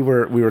something that we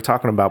were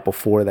talking about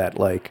before, that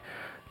like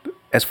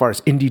as far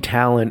as indie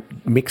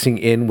talent mixing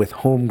in with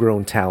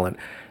homegrown talent,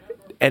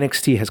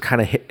 NXT has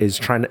kind of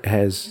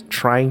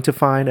trying to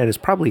find and has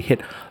probably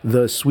hit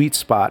the sweet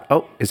spot.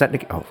 Oh, is that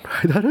Nikki? Oh,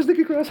 that was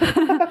Nikki Cross.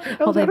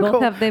 Well, they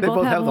both have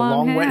the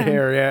long wet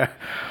hair. Yeah.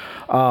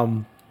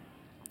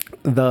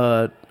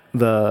 The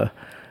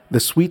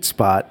sweet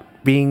spot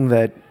being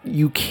that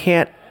you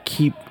can't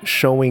keep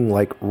showing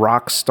like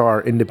rock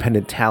star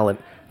independent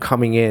talent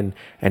coming in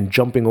and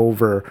jumping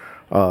over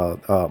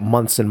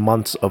months and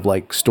months of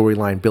like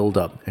storyline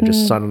buildup and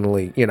just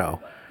suddenly,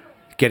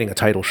 getting a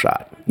title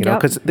shot,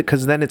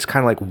 because then it's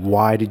kind of like,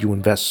 why did you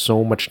invest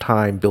so much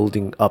time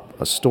building up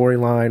a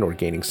storyline or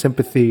gaining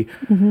sympathy?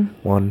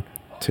 1,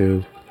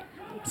 2.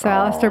 So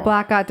Aleister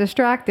Black got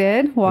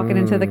distracted walking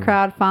into the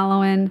crowd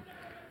following.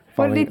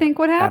 What did he think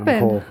would happen?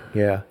 Adam Cole.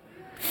 Yeah.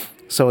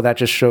 So that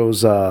just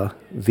shows the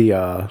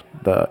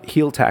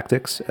heel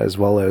tactics as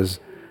well as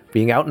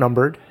being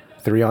outnumbered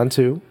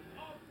 3-on-2.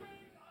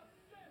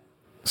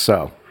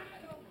 So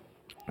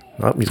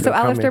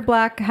Aleister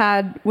Black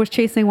was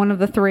chasing one of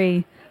the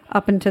three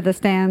up into the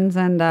stands,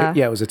 and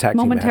it was a tag team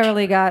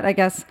momentarily match. Got, I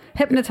guess,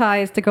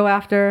 hypnotized to go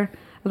after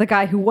the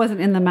guy who wasn't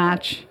in the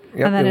match,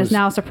 and then is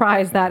now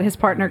surprised that his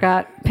partner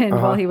got pinned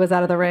while he was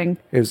out of the ring.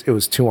 It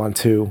was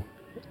 2-on-2,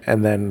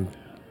 and then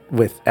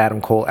with Adam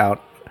Cole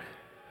out.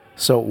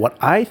 So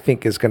what I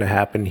think is going to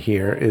happen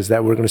here is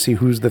that we're going to see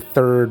who's the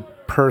third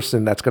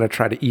person that's going to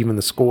try to even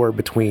the score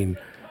between.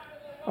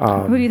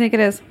 Who do you think it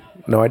is?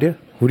 No idea.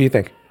 Who do you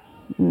think?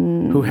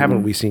 Who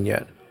haven't we seen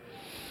yet?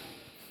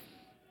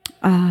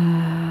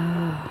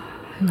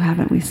 Who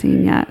haven't we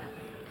seen yet?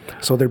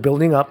 So they're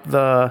building up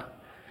the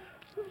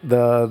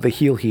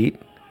heel heat.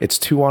 It's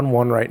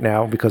 2-on-1 right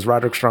now because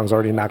Roderick Strong's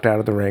already knocked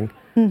out of the ring.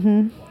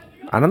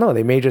 I don't know.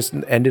 They may just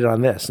end it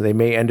on this. They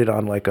may end it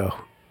on like a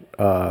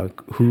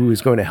who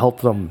is going to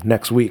help them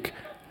next week.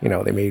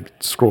 They may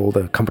scroll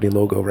the company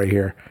logo right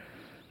here.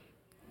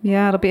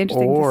 Yeah, it'll be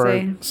interesting to see.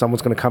 Or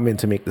someone's going to come in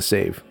to make the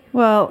save.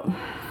 Well,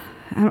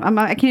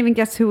 I can't even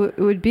guess who it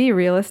would be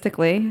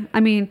realistically. I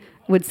mean,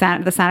 would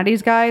the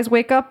Sanities guys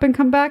wake up and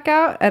come back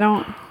out? I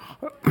don't.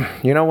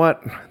 You know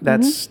what?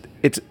 That's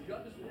it's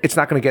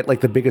not going to get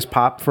like the biggest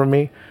pop from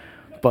me,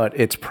 but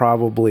it's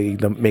probably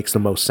makes the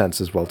most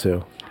sense as well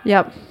too.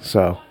 Yep.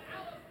 So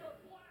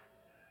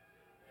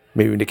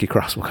maybe Nikki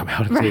Cross will come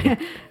out and right.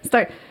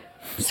 Start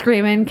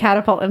screaming,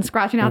 catapult, and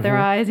scratching out their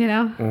eyes.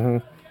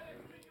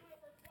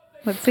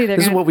 Let's see.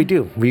 This is what we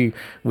do.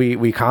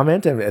 We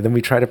comment and then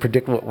we try to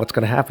predict what's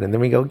going to happen, and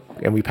then we go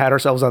and we pat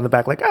ourselves on the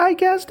back like, I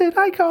guessed it,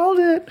 I called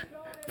it,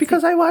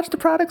 because I watched the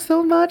product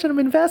so much and I'm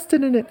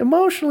invested in it,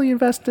 emotionally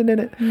invested in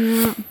it.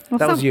 Yeah. Well,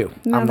 that was you.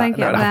 No, thank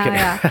you.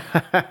 I'm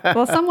kidding.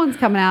 Well, someone's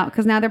coming out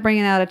because now they're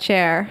bringing out a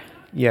chair.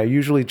 Yeah,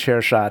 usually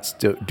chair shots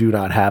do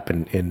not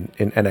happen in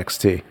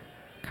NXT.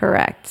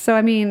 Correct. So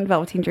I mean,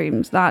 Velveteen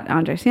Dream's not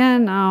Andre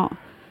Cien. No.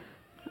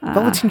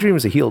 Velveteen Dream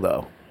is a heel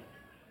though.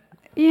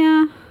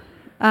 Yeah.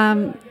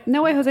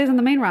 No Way Jose's on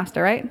the main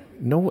roster, right?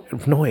 No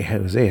Way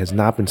Jose has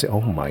not been.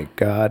 Oh my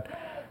God,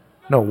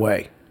 no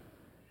way.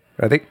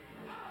 I think.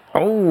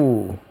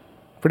 Oh,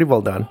 pretty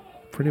well done.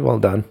 Pretty well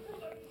done.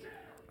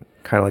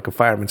 Kind of like a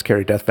fireman's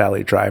carry Death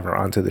Valley driver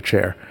onto the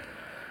chair.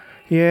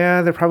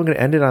 Yeah, they're probably going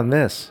to end it on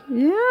this.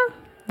 Yeah.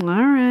 All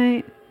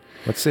right.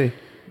 Let's see.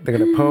 They're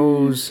going to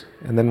pose,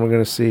 and then we're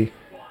going to see.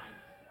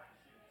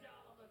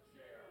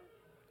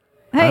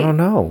 Hey. I don't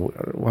know.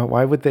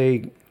 Why would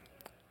they?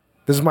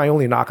 This is my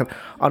only knock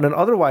on an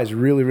otherwise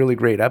really, really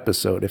great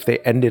episode. If they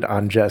ended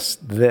on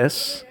just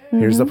this,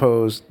 here's the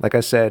pose. Like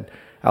I said,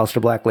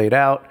 Aleister Black laid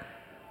out,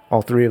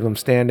 all three of them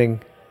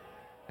standing.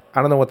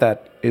 I don't know what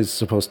that is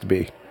supposed to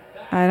be.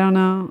 I don't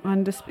know.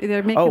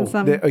 They're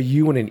making a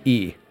U and an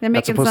E. They're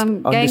making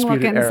some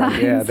gang-looking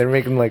signs. Yeah, they're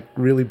making like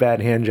really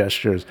bad hand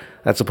gestures.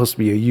 That's supposed to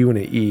be a U and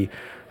an E.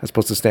 That's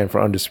supposed to stand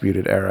for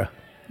Undisputed Era.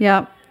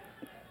 Yep.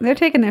 They're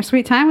taking their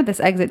sweet time with this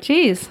exit.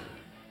 Jeez.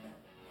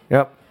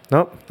 Yep.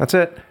 Nope. That's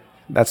it.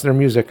 That's their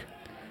music.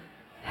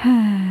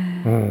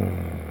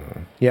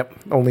 Yep.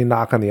 Only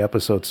knock on the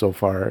episode so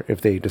far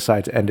if they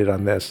decide to end it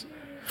on this.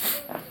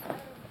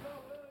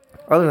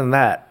 Other than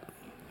that,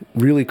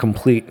 really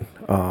complete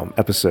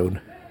episode.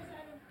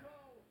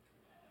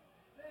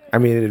 I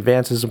mean, it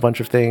advances a bunch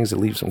of things. It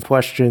leaves some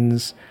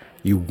questions.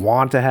 You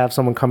want to have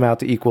someone come out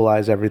to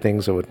equalize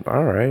everything. So,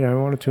 all right, I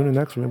want to tune in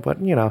next week.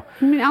 But, you know.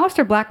 I mean,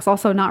 Aleister Black's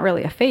also not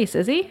really a face,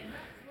 is he?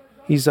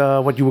 He's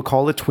what you would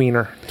call a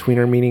tweener.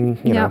 Tweener meaning,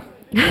 you know,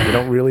 you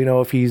don't really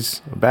know if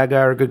he's a bad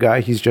guy or a good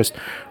guy. He's just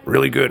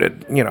really good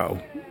at, you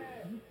know,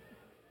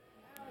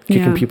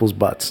 kicking people's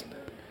butts.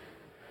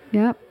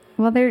 Yep.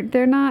 Well,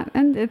 they're not,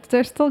 and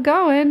they're still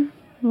going.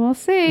 We'll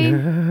see.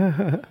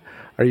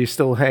 Are you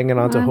still hanging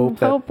on to hope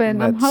that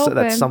I'm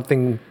hoping.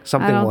 something will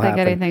happen? I don't think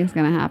anything's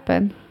going to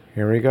happen.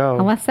 Here we go.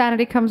 Unless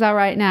Sanity comes out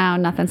right now,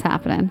 nothing's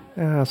happening.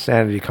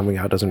 Sanity coming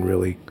out doesn't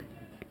really...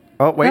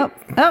 Oh, wait.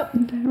 Oh,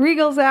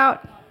 Regal's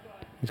out.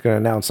 He's going to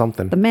announce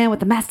something. The man with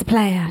the master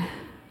plan.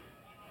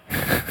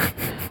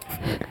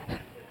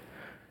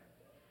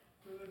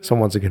 So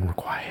once again, we're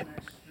quiet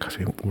because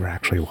we're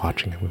actually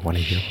watching and we want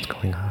to hear what's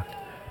going on.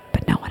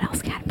 But no one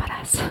else can but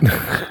us.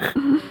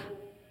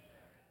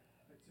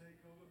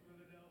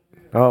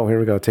 Oh, here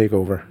we go.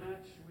 Takeover.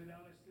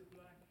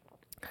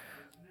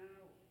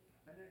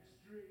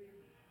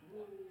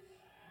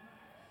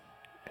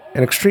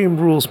 An Extreme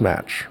Rules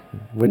match,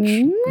 which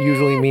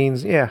usually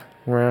means,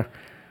 So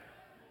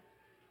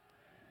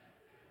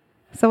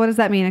what does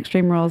that mean,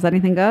 Extreme Rules?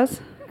 Anything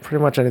goes?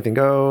 pretty much anything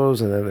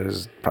goes, and then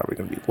there's probably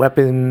going to be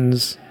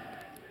weapons.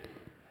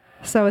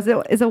 So is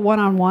it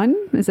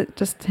one-on-one? Is it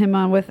just him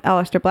on with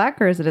Aleister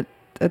Black, or is it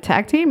a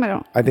tag team?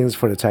 I think it's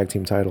for the tag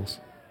team titles.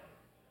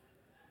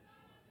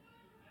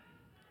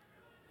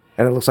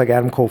 And it looks like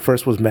Adam Cole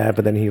first was mad,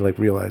 but then he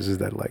realizes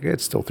that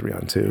it's still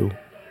 3-on-2.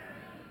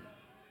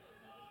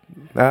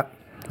 There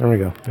we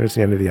go. There's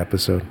the end of the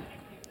episode.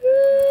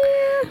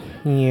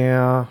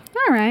 Yeah.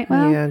 All right.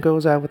 Well. Yeah,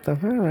 goes out with the,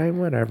 all right,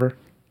 whatever.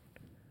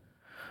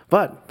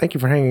 But thank you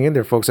for hanging in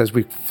there, folks, as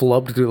we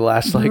flubbed through the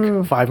last 5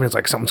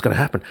 minutes. Something's going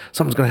to happen.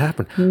 Something's going to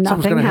happen.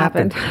 Something's going to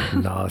happen.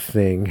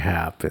 Nothing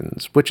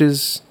happens, which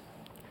is,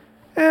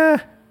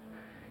 Yep.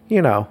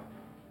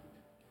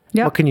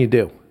 What can you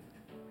do?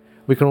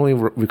 We can only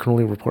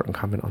report and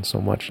comment on so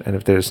much, and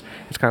if it's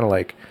kind of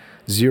like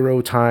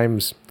 0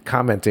 times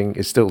commenting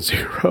is still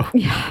 0.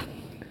 Yeah.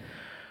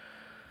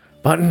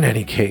 But in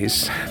any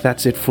case,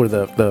 that's it for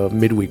the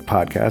midweek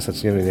podcast.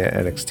 That's the end of the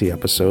NXT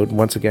episode.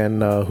 Once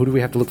again, who do we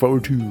have to look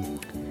forward to?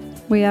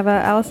 We have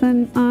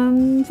Allison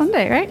on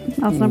Sunday, right?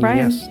 Allison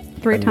O'Brien. Yes.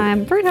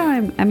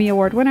 Three-time Emmy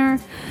Award winner,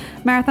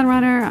 marathon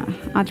runner,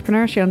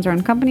 entrepreneur. She owns her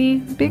own company.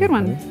 Be a good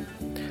one.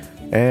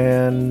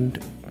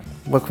 And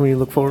what can we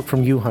look forward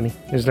from you, honey?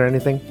 Is there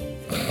anything?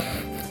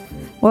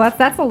 Well,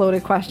 that's a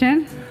loaded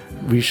question.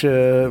 We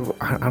should,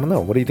 I don't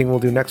know. What do you think we'll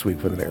do next week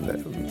for the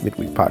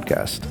midweek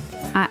podcast?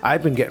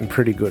 I've been getting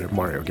pretty good at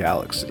Mario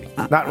Galaxy.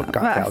 Not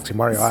Galaxy,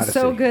 Mario Odyssey.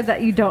 So good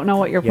that you don't know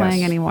what you're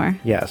playing anymore.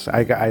 Yes,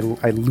 I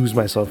lose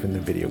myself in the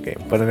video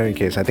game. But in any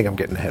case, I think I'm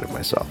getting ahead of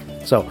myself.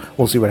 So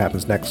we'll see what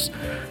happens next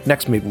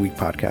midweek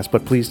podcast.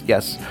 But please,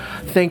 yes,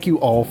 thank you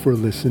all for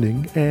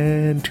listening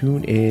and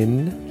tune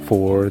in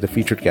for the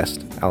featured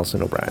guest,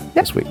 Allison O'Brien,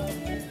 this week.